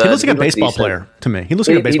looked good. He looks like a baseball player to me. He looks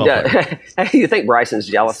like a baseball player. You think Bryson's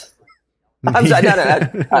jealous?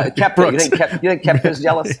 Kepka. You think Kepka's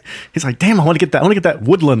jealous? He's like, damn, I want to get that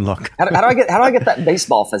Woodland look. How do I get that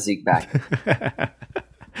baseball physique back?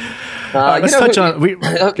 Let's touch on.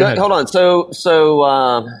 Hold on. So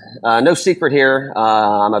no secret here.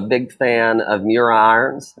 I'm a big fan of Mura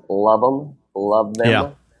irons. Love them.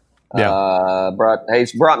 Yeah.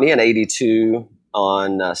 Brought me an 82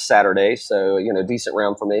 on Saturday, so decent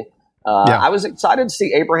round for me. I was excited to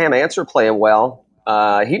see Abraham Answer playing well.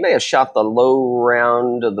 He may have shot the low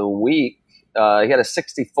round of the week. He had a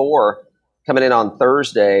 64 coming in on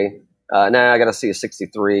Thursday. Now I got to see a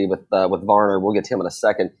 63 with Varner. We'll get to him in a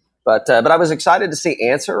second. But I was excited to see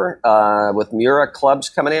Answer with Mura clubs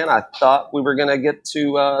coming in. I thought we were going to get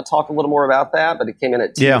to talk a little more about that, but it came in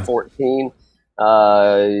at 214.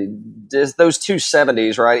 Those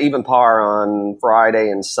 270s, right? Even par on Friday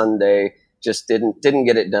and Sunday just didn't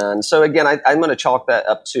get it done. So again, I'm going to chalk that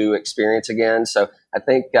up to experience again. So I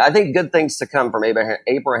think good things to come from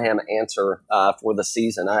Abraham Answer for the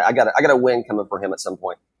season. I got a win coming for him at some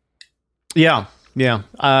point. Yeah.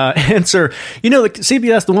 Answer. Like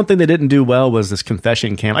CBS, the one thing they didn't do well was this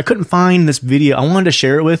confession cam. I couldn't find this video. I wanted to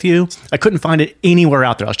share it with you. I couldn't find it anywhere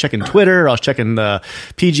out there. I was checking Twitter. I was checking the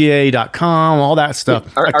PGA.com, all that stuff.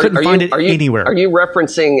 I couldn't find it anywhere. Are you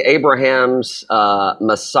referencing Abraham's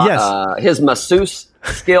his masseuse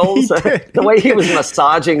skills? The way he was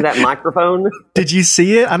massaging that microphone? Did you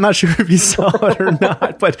see it? I'm not sure if you saw it or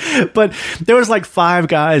not, but there was like 5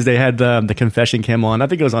 guys. They had the confession cam on. I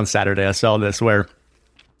think it was on Saturday. I saw this where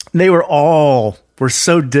they were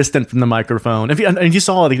so distant from the microphone. And you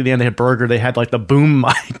saw it at the end, they had Berger. They had like the boom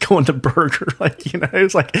mic going to Berger. It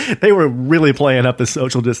was like they were really playing up the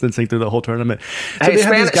social distancing through the whole tournament. So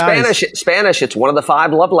Spanish, it's one of the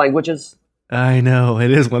 5 love languages. I know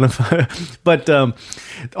it is one of, but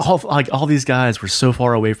all these guys were so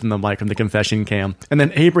far away from the mic, from the confession cam, and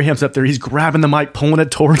then Abraham's up there. He's grabbing the mic, pulling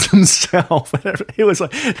it towards himself. It was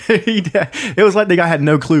like the guy had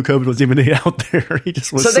no clue COVID was even out there. He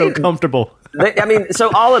just was so comfortable.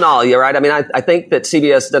 So all in all, you're right. I mean, I think that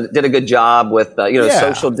CBS did a good job with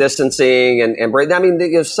social distancing and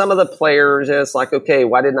some of the players. It's like, okay,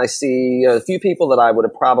 why didn't I see a few people that I would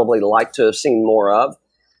have probably liked to have seen more of?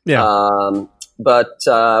 Yeah. But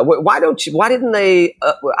why didn't they?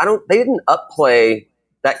 They didn't upplay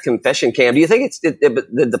that confession cam. Do you think it's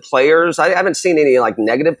the players? I haven't seen any like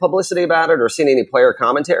negative publicity about it or seen any player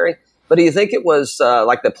commentary. But do you think it was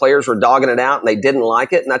like the players were dogging it out and they didn't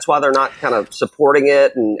like it, and that's why they're not kind of supporting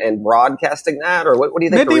it and broadcasting that? Or what do you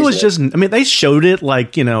think? Maybe it was just. I mean, they showed it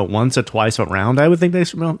like once or twice around. I would think they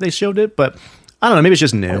showed it, but I don't know. Maybe it's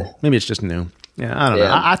just new. Yeah, I don't know.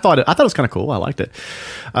 I thought it was kind of cool. I liked it.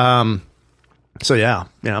 So yeah,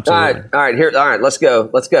 absolutely. All right. Let's go.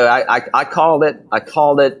 I called it.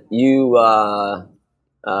 You,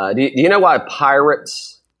 do you know why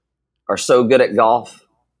pirates are so good at golf?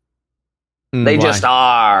 They just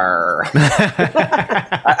are.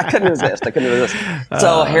 I couldn't resist.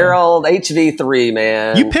 So Harold, HV3,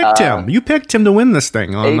 man. You picked him to win this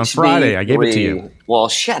thing on a Friday. I gave it to you. Well,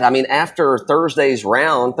 shit. I mean, after Thursday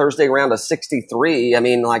round of 63, I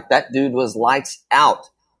mean, like that dude was lights out.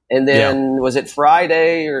 And then was it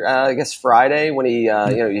Friday or I guess Friday when he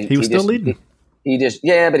was still leading. But he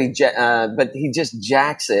just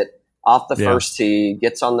jacks it off the first tee,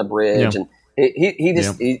 gets on the bridge and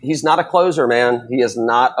he's not a closer, man. He is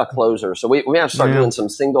not a closer. So we have to start doing some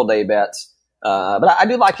single day bets. But I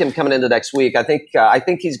do like him coming into next week. I think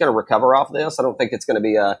he's going to recover off this. I don't think it's going to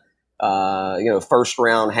be a first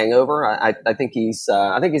round hangover. I think he's in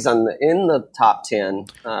the top 10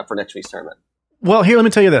 for next week's tournament. Well, here, let me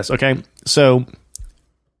tell you this. Okay, so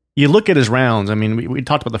you look at his rounds. I mean, we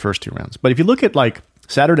talked about the first 2 rounds, but if you look at like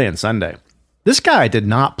Saturday and Sunday, this guy did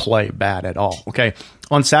not play bad at all. Okay,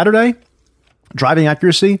 on Saturday, driving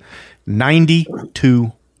accuracy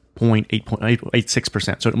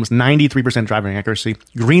 92.86%. So it was 93% driving accuracy.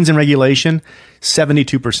 Greens in regulation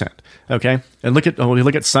 72%. Okay, and when you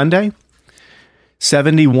look at Sunday,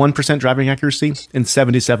 71% driving accuracy and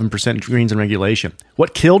 77% greens in regulation.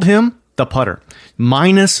 What killed him? The putter.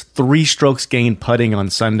 -3 strokes gained putting on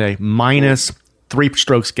Sunday. -3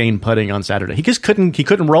 strokes gained putting on Saturday. He just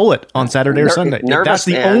couldn't roll it on Saturday or Sunday. That's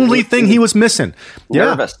the only thing he was missing.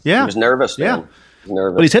 Nervous. Yeah. He was nervous, man. Yeah.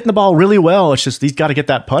 Nervous. But he's hitting the ball really well. It's just he's got to get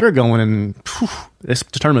that putter going, and this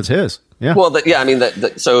tournament's his. Yeah. Well,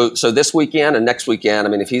 so this weekend and next weekend, I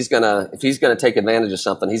mean, if he's gonna take advantage of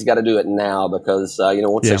something, he's got to do it now because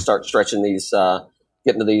once they start stretching these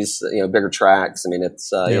getting to these bigger tracks. I mean,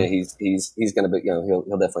 it's he's going to be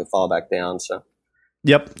he'll definitely fall back down. So.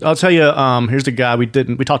 Yep, I'll tell you. Here's the guy we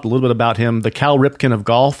talked a little bit about him, the Cal Ripken of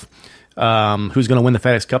golf, who's going to win the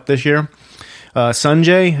FedEx Cup this year.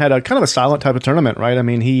 Sanjay had a kind of a silent type of tournament, right? I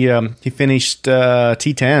mean, he finished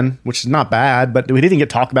T10, which is not bad, but we didn't get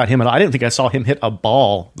talk about him at all. I didn't think I saw him hit a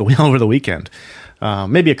ball over the weekend,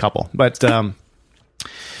 maybe a couple, but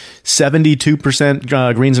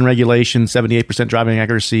 72% greens in regulation, 78% driving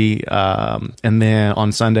accuracy, and then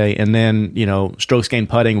on Sunday, and then strokes gained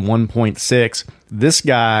putting 1.6. This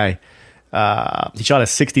guy, he shot a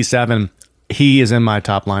 67. He is in my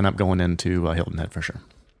top lineup going into Hilton Head for sure.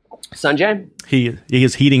 Sanjay? He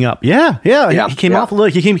is heating up. Yeah. He came off a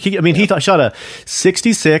little. He shot a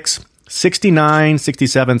 66, 69,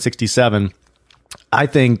 67, 67. I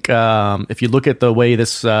think if you look at the way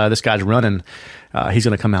this guy's running, he's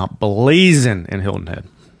going to come out blazing in Hilton Head.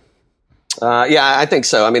 Yeah, I think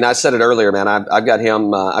so. I mean, I said it earlier, man. I've got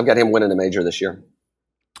him. I've got him winning the major this year.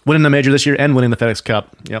 Winning the major this year and winning the FedEx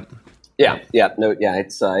Cup. Yep. Yeah.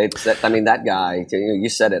 It's I mean, that guy. You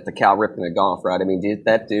said it. The Cal Ripken of golf, right? I mean,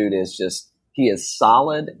 that dude is he is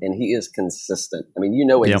solid and he is consistent. I mean,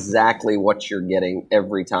 exactly what you're getting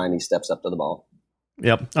every time he steps up to the ball.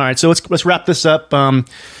 Yep. All right. So let's wrap this up.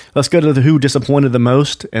 Let's go to the who disappointed the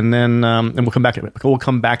most, and then and we'll come back. We'll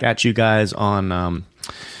come back at you guys on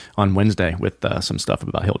Wednesday with some stuff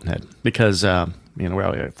about Hilton Head because we're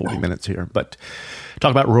only at 40 minutes here. But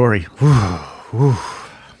talk about Rory.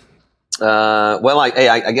 Well,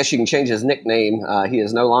 I guess you can change his nickname. He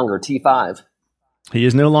is no longer T5. He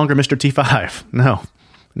is no longer Mr. T5.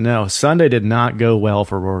 No. Sunday did not go well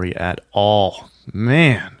for Rory at all.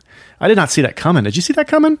 Man, I did not see that coming. Did you see that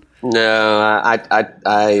coming? No, I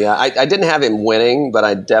didn't have him winning, but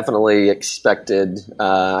I definitely expected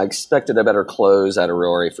a better close out of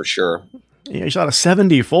Rory for sure. Yeah, he shot a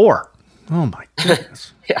 74. Oh my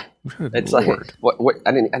goodness. Yeah, Good it's Lord. like what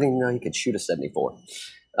I didn't know he could shoot a 74.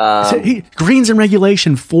 Greens in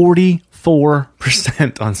regulation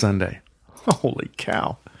 44% on Sunday. Holy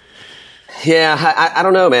cow. Yeah, I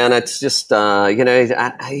don't know, man. It's just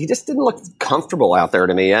he just didn't look comfortable out there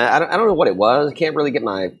to me. I don't know what it was. I can't really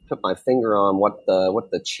put my finger on what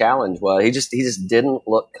the challenge was. He just didn't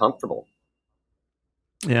look comfortable.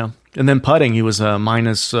 Yeah, and then putting, he was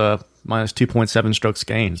minus 2.7 strokes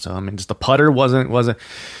gained. So I mean, just the putter wasn't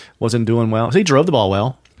doing well. So he drove the ball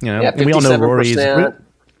well, Yeah, and we all know Rory's.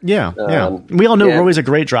 Yeah. We all know Rory's a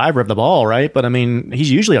great driver of the ball, right? But I mean, he's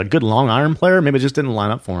usually a good long iron player. Maybe it just didn't line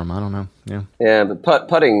up for him. I don't know. Yeah, but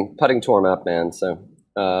putting tore him up, man. So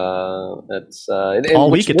it's all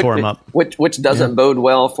week it tore him up, which doesn't bode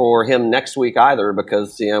well for him next week either,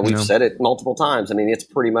 because we've said it multiple times. I mean, it's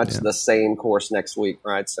pretty much the same course next week,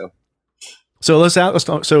 right? So let's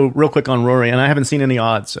talk. So real quick on Rory, and I haven't seen any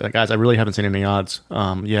odds, guys. I really haven't seen any odds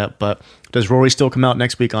yet. But does Rory still come out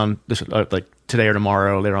next week on this, like today or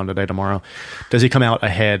tomorrow? Later on today, tomorrow. Does he come out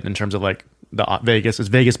ahead in terms of like the Vegas? Is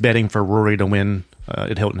Vegas betting for Rory to win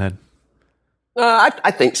at Hilton Head?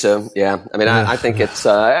 I think so. Yeah. I mean, I think it's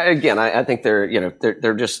again. I think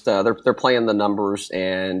they're just they're playing the numbers,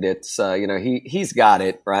 and it's he's got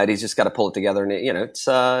it right. He's just got to pull it together, and it's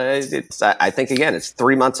I think again it's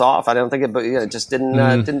 3 months off. I don't think it just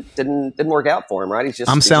didn't work out for him. Right.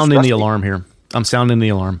 I'm sounding the alarm here. I'm sounding the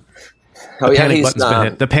alarm. The panic button's been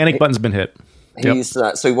hit. The panic button's been hit. He's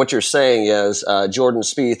so what you're saying is Jordan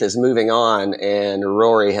Spieth is moving on, and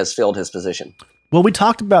Rory has filled his position. Well, we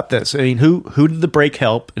talked about this. I mean, who did the break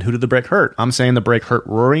help and who did the break hurt? I'm saying the break hurt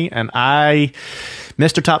Rory, and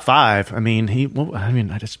Mr. Top 5. I mean,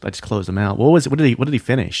 I just closed him out. What did he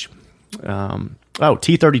finish?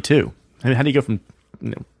 T32. I mean, how do you go from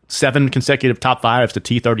 7 consecutive top 5s to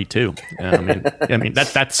T32? I mean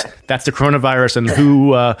that's the coronavirus, and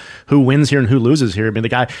who wins here and who loses here. I mean, the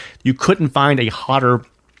guy, you couldn't find a hotter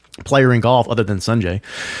player in golf other than Sanjay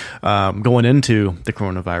going into the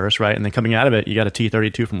coronavirus, right? And then coming out of it, you got a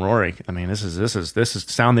T32 from Rory. I mean, this is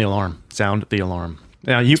sound the alarm. Sound the alarm.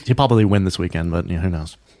 Now you probably win this weekend, but who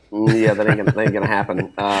knows? Yeah, that ain't gonna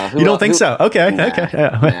happen. You don't think so? Okay, nah, okay.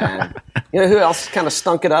 Yeah. Nah. Who else kind of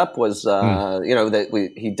stunk it up was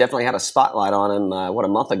he definitely had a spotlight on him a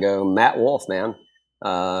month ago. Matt Wolff, man,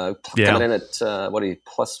 coming in at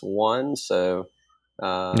 +1, so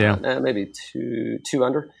maybe two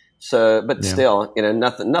under. So, but still,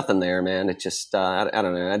 nothing there, man. It just, I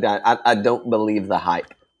don't know. I don't believe the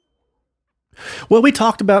hype. Well, we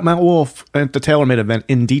talked about Matt Wolff at the TaylorMade event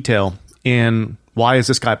in detail, and why is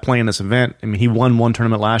this guy playing this event? I mean, he won one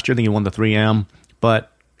tournament last year. I think he won the 3M,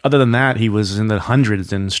 but other than that, he was in the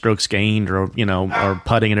hundreds in strokes gained or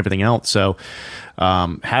putting and everything else. So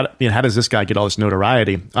how does this guy get all this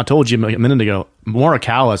notoriety? I told you a minute ago,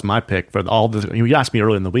 Morikawa is my pick for all the. You asked me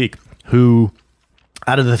earlier in the week who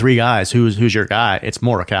out of the three guys who's your guy. It's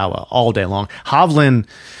Morikawa all day long.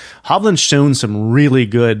 Hovland's shown some really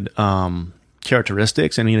good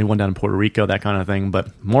characteristics, and he went down in Puerto Rico, that kind of thing. But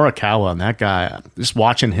Morikawa and that guy, just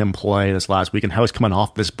watching him play this last week and how he's coming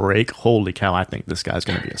off this break, holy cow! I think this guy's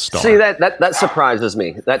going to be a star. See, that surprises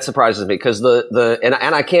me. That surprises me because and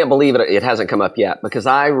I can't believe it hasn't come up yet, because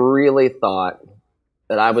I really thought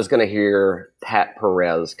that I was going to hear Pat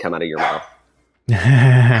Perez come out of your mouth.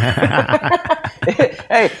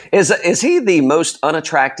 Hey, is he the most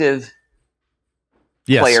unattractive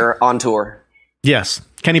player on tour? Yes,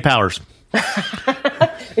 Kenny Powers.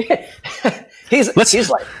 He's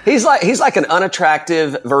like an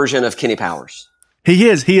unattractive version of Kenny Powers. He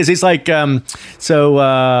is. He's like you and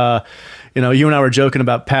I were joking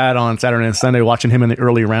about Pat on Saturday and Sunday, watching him in the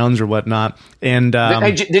early rounds or whatnot. And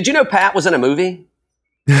hey, did you know Pat was in a movie?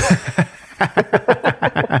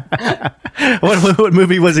 What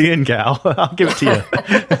movie was he in, Cal? I'll give it to you.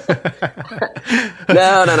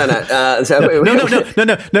 No.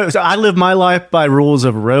 No. So I live my life by rules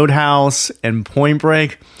of Roadhouse and Point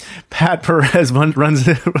Break. Pat Perez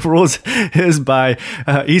rules his by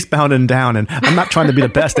Eastbound and Down, and I'm not trying to be the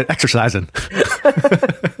best at exercising.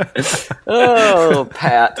 Oh,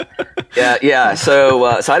 Pat. Yeah. So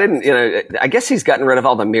I didn't, I guess he's gotten rid of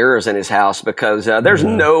all the mirrors in his house, because there's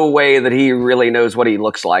no way that he really knows what he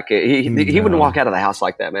looks like. He wouldn't walk out of the house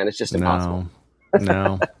like that, man. It's just impossible.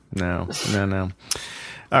 No.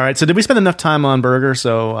 All right. So did we spend enough time on Berger?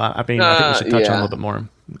 So I think we should touch on a little bit more.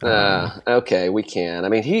 Okay, we can. I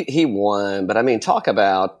mean, he won, but I mean, talk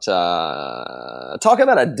about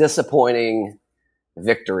a disappointing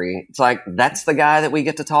victory. It's like, that's the guy that we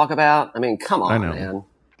get to talk about. I mean, come on, man.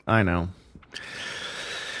 I know.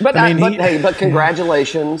 But but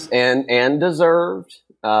congratulations and deserved.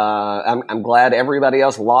 I'm glad everybody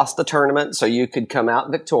else lost the tournament so you could come out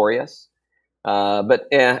victorious. But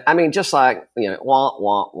I mean, just like, wah,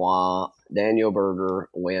 wah, wah, Daniel Berger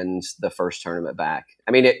wins the first tournament back.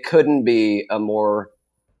 I mean, it couldn't be a more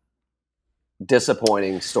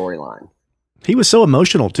disappointing storyline. He was so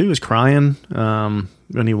emotional too. He was crying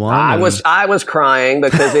when he won. I was crying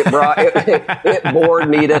because it bored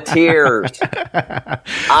me to tears.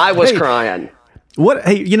 I was crying.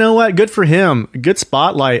 Hey, you know what? Good for him. Good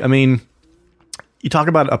spotlight. I mean, you talk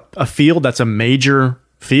about a field that's a major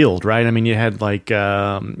field, right? I mean, you had like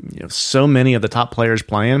so many of the top players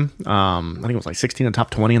playing. I think it was like 16 of the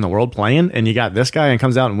top 20 in the world playing, and you got this guy and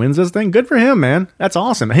comes out and wins this thing. Good for him, man. That's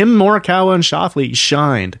awesome. Him, Morikawa, and Schauffele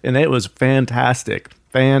shined, and it was fantastic.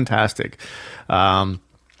 And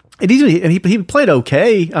he played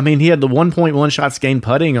okay. I mean, he had the 1.1 shots gained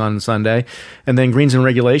putting on Sunday, and then greens in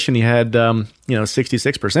regulation he had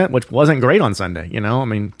 66%, which wasn't great on Sunday. I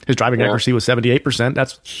mean, his driving accuracy was 78%.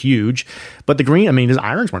 That's huge. But his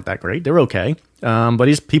irons weren't that great. They were okay. But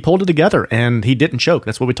he pulled it together, and he didn't choke.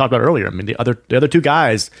 That's what we talked about earlier. I mean, the other two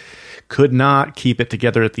guys could not keep it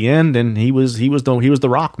together at the end, and he was the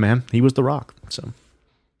rock, man. He was the rock. So.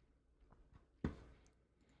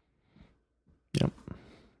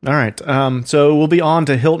 All right. So we'll be on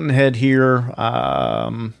to Hilton Head here,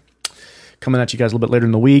 coming at you guys a little bit later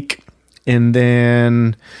in the week. And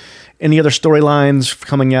then any other storylines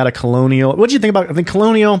coming out of Colonial? What did you think about? I think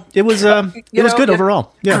Colonial, it was good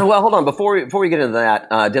overall. Yeah. Well, hold on. Before we get into that,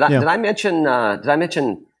 did I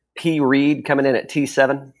mention P. Reed coming in at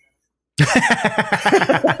T7?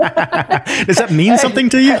 Does that mean something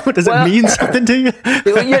to you? Does it mean something to you?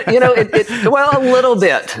 Well, a little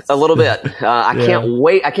bit.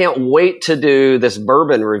 I can't wait to do this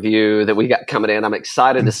bourbon review that we got coming in. I'm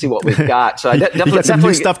excited to see what we've got. So I definitely got some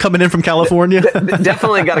new stuff coming in from California.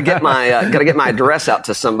 Definitely got to get my address out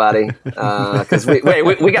to somebody, because we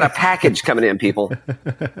got a package coming in, people.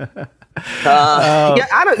 So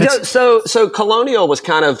Colonial was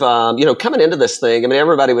kind of coming into this thing. I mean,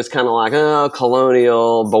 everybody was kind of like, oh,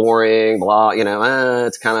 Colonial, boring, blah.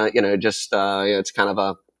 It's kind of it's kind of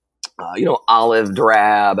a olive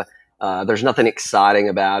drab. There's nothing exciting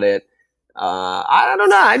about it. I don't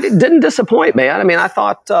know. It didn't disappoint, man. I mean, I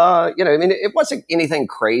thought it wasn't anything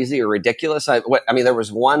crazy or ridiculous. There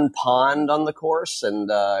was one pond on the course, and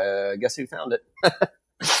guess who found it?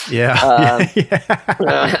 Yeah.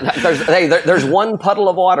 There's one puddle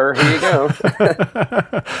of water. Here you go.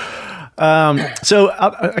 So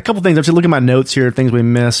a couple things. I'm just looking at my notes here, things we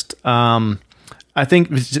missed. I think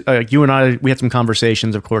you and I, we had some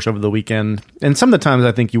conversations, of course, over the weekend, and some of the times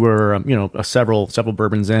I think you were, several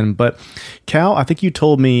bourbons in. But Cal, I think you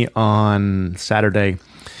told me on Saturday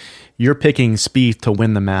you're picking Spieth to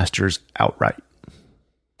win the Masters outright.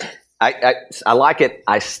 I like it.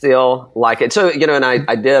 I still like it. So and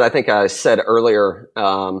I think I said earlier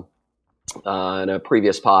in a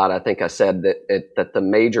previous pod, I think I said that the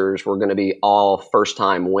majors were going to be all first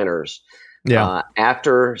time winners. Yeah.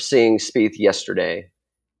 After seeing Spieth yesterday,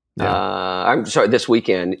 I'm sorry, this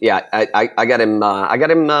weekend. Yeah, I got him. I got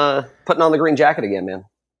him putting on the green jacket again, man.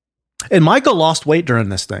 And Michael lost weight during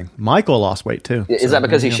this thing. Michael lost weight too. Is that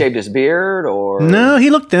because he shaved his beard, or no? He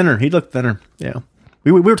looked thinner. Yeah.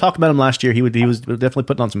 We were talking about him last year. He was definitely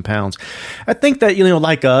putting on some pounds. I think that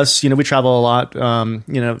like us, we travel a lot.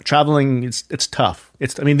 Traveling it's tough.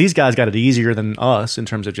 These guys got it easier than us in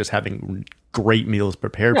terms of just having great meals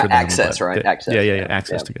prepared for them. Access, right? Access. Yeah.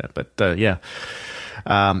 Access to that. But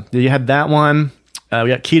you had that one. We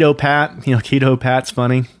got Keto Pat. Keto Pat's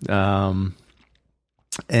funny. I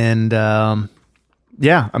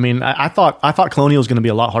thought Colonial was going to be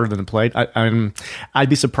a lot harder than it played. I'd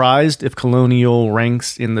be surprised if Colonial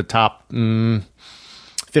ranks in the top 15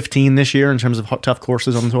 this year in terms of tough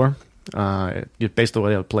courses on the tour. Based on the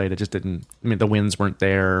way they played, it just didn't. The winds weren't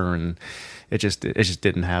there, and it just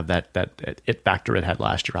didn't have that it factor it had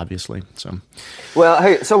last year, obviously. So, well,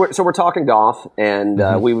 hey, so we're talking golf, and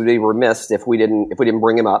we would be remiss if we didn't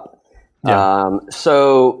bring him up. Yeah.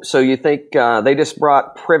 So you think they just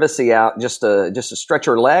brought Privacy out just to stretch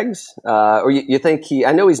her legs, or you think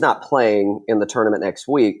I know he's not playing in the tournament next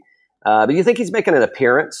week, but you think he's making an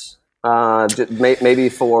appearance, maybe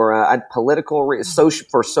for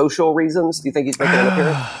social reasons? Do you think he's making an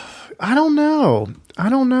appearance? I don't know. I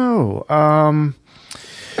don't know.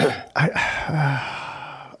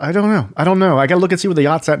 I got to look and see where the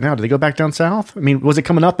yacht's at now. Did they go back down south? Was it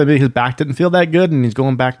coming up? Maybe his back didn't feel that good and he's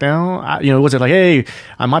going back down. Was it like, hey,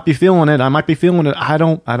 I might be feeling it. I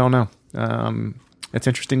don't know. It's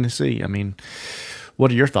interesting to see. What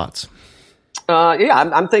are your thoughts?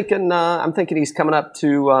 I'm thinking he's coming up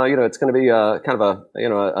to, it's going to be kind of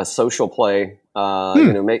a social play,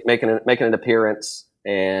 making an appearance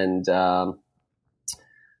and, given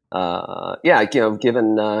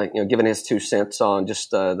his 2 cents on just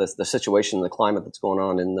the situation, the climate that's going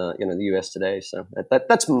on in the the U.S. today. So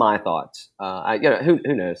that's my thoughts.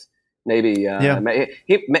 Who knows? Maybe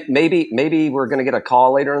maybe we're going to get a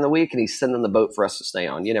call later in the week, and he's sending the boat for us to stay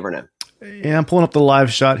on. You never know. Yeah, I'm pulling up the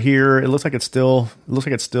live shot here. It looks like it's still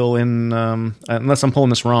in. Unless I'm pulling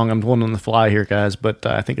this wrong, I'm pulling on the fly here, guys. But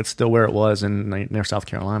I think it's still where it was near South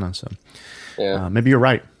Carolina. So maybe you're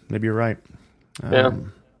right. Yeah.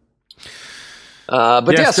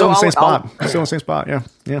 Still in the same spot. Still in the same spot. Yeah.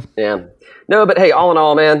 No, but hey, all in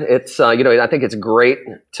all, man, it's I think it's great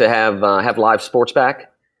to have live sports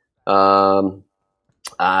back.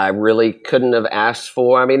 I really couldn't have asked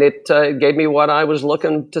for. It gave me what I was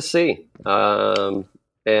looking to see, and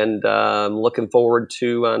looking forward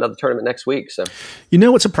to another tournament next week. So,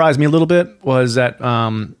 what surprised me a little bit was that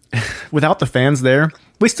without the fans there,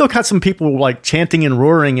 we still got some people like chanting and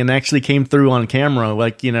roaring, and actually came through on camera.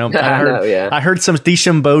 Like I heard some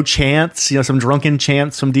DeChambeau chants, some drunken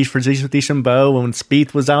chants from DeChambeau when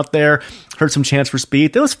Spieth was out there. Heard some chants for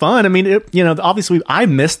Spieth. It was fun. Obviously I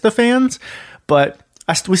missed the fans, but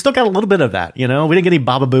we still got a little bit of that. We didn't get any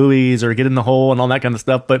Baba Booies or get in the hole and all that kind of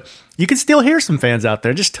stuff, but you can still hear some fans out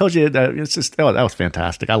there. It just tells you that it's just that was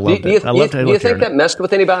fantastic. I loved it. Do you think that messed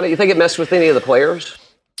with anybody? You think it messed with any of the players?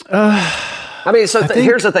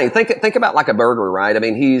 Here's the thing. Think about like a Berger, right?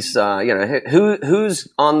 He's who's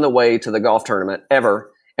on the way to the golf tournament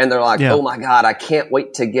ever, and they're like, oh my God, I can't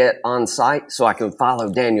wait to get on site so I can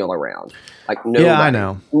follow Daniel around. Like nobody. Yeah, I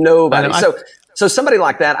know. Nobody. I know. So somebody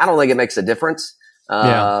like that, I don't think it makes a difference.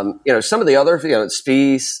 Some of the other,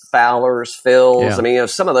 Spieth, Fowlers, Phils.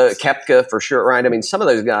 Some of the Koepka for sure, right? Some of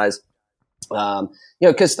those guys.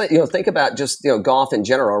 Because think about just golf in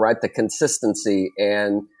general, right? The consistency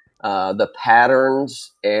and the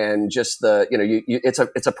patterns and just the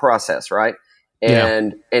it's a process, right?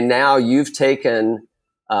 And now you've taken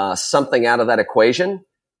something out of that equation,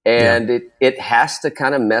 and it has to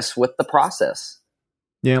kind of mess with the process.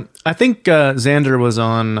 Yeah, I think Xander was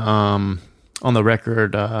on the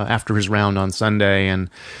record after his round on Sunday,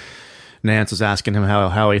 and Nance was asking him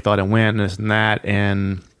how he thought it went and this and that,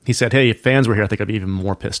 and he said, "Hey, if fans were here, I think I'd be even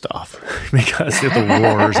more pissed off because of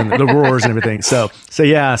the roars and everything." So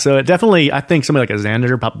it definitely, I think somebody like a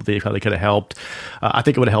Xander probably could have helped. I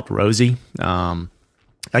think it would have helped Rosie.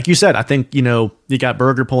 like you said, I think, you got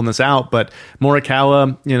Berger pulling this out, but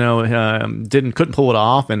Morikawa, couldn't pull it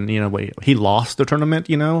off, and he lost the tournament.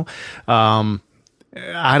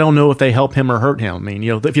 I don't know if they help him or hurt him. I mean,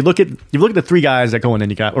 if you look at the 3 guys that going in,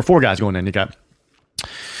 you got, or 4 guys going in, you got,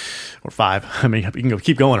 or 5. I mean, you can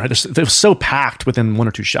keep going. It was so packed within 1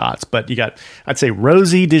 or 2 shots, but you got, I'd say,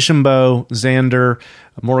 Rosie, DeChambeau, Xander,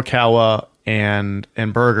 Morikawa, and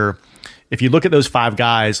Berger. If you look at those 5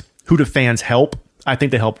 guys, who do fans help? I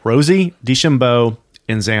think they help Rosie, DeChambeau,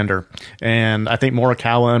 and Xander. And I think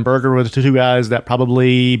Morikawa and Berger were the 2 guys that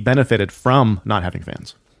probably benefited from not having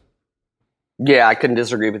fans. Yeah, I couldn't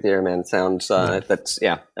disagree with you, man. It sounds I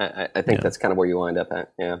think that's kind of where you wind up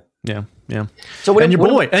at. Yeah. So your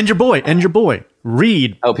boy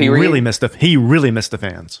Reed. Oh, P. Reed really missed the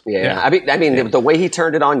fans. Yeah. I mean, the way he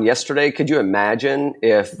turned it on yesterday. Could you imagine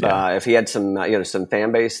if he had some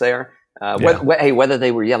fan base there? Whether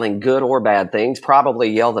they were yelling good or bad things,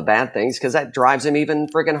 probably yell the bad things because that drives him even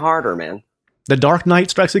friggin' harder, man. The Dark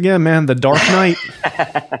Knight strikes again, man. The Dark Knight.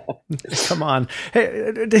 Come on.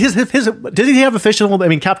 Hey, did he have official? I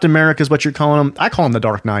mean, Captain America is what you're calling him. I call him the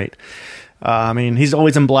Dark Knight. I mean, he's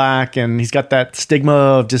always in black, and he's got that stigma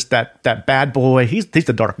of just that bad boy. He's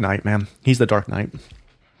the Dark Knight, man. He's the Dark Knight.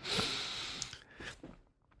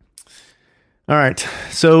 All right,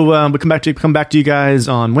 so we come back to you guys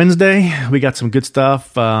on Wednesday. We got some good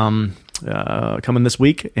stuff coming this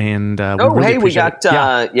week, and we got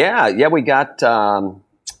John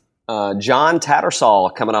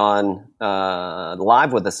Tattersall coming on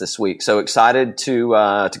live with us this week. So excited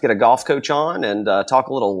to get a golf coach on and talk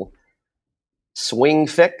a little swing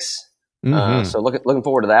fix. So looking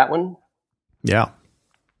forward to that one. Yeah.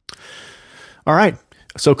 All right.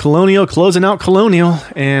 So Colonial, closing out Colonial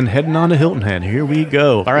and heading on to Hilton Head. Here we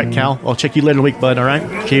go. All right, Cal, I'll check you later in the week, bud. All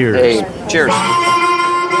right. Cheers. Hey, cheers.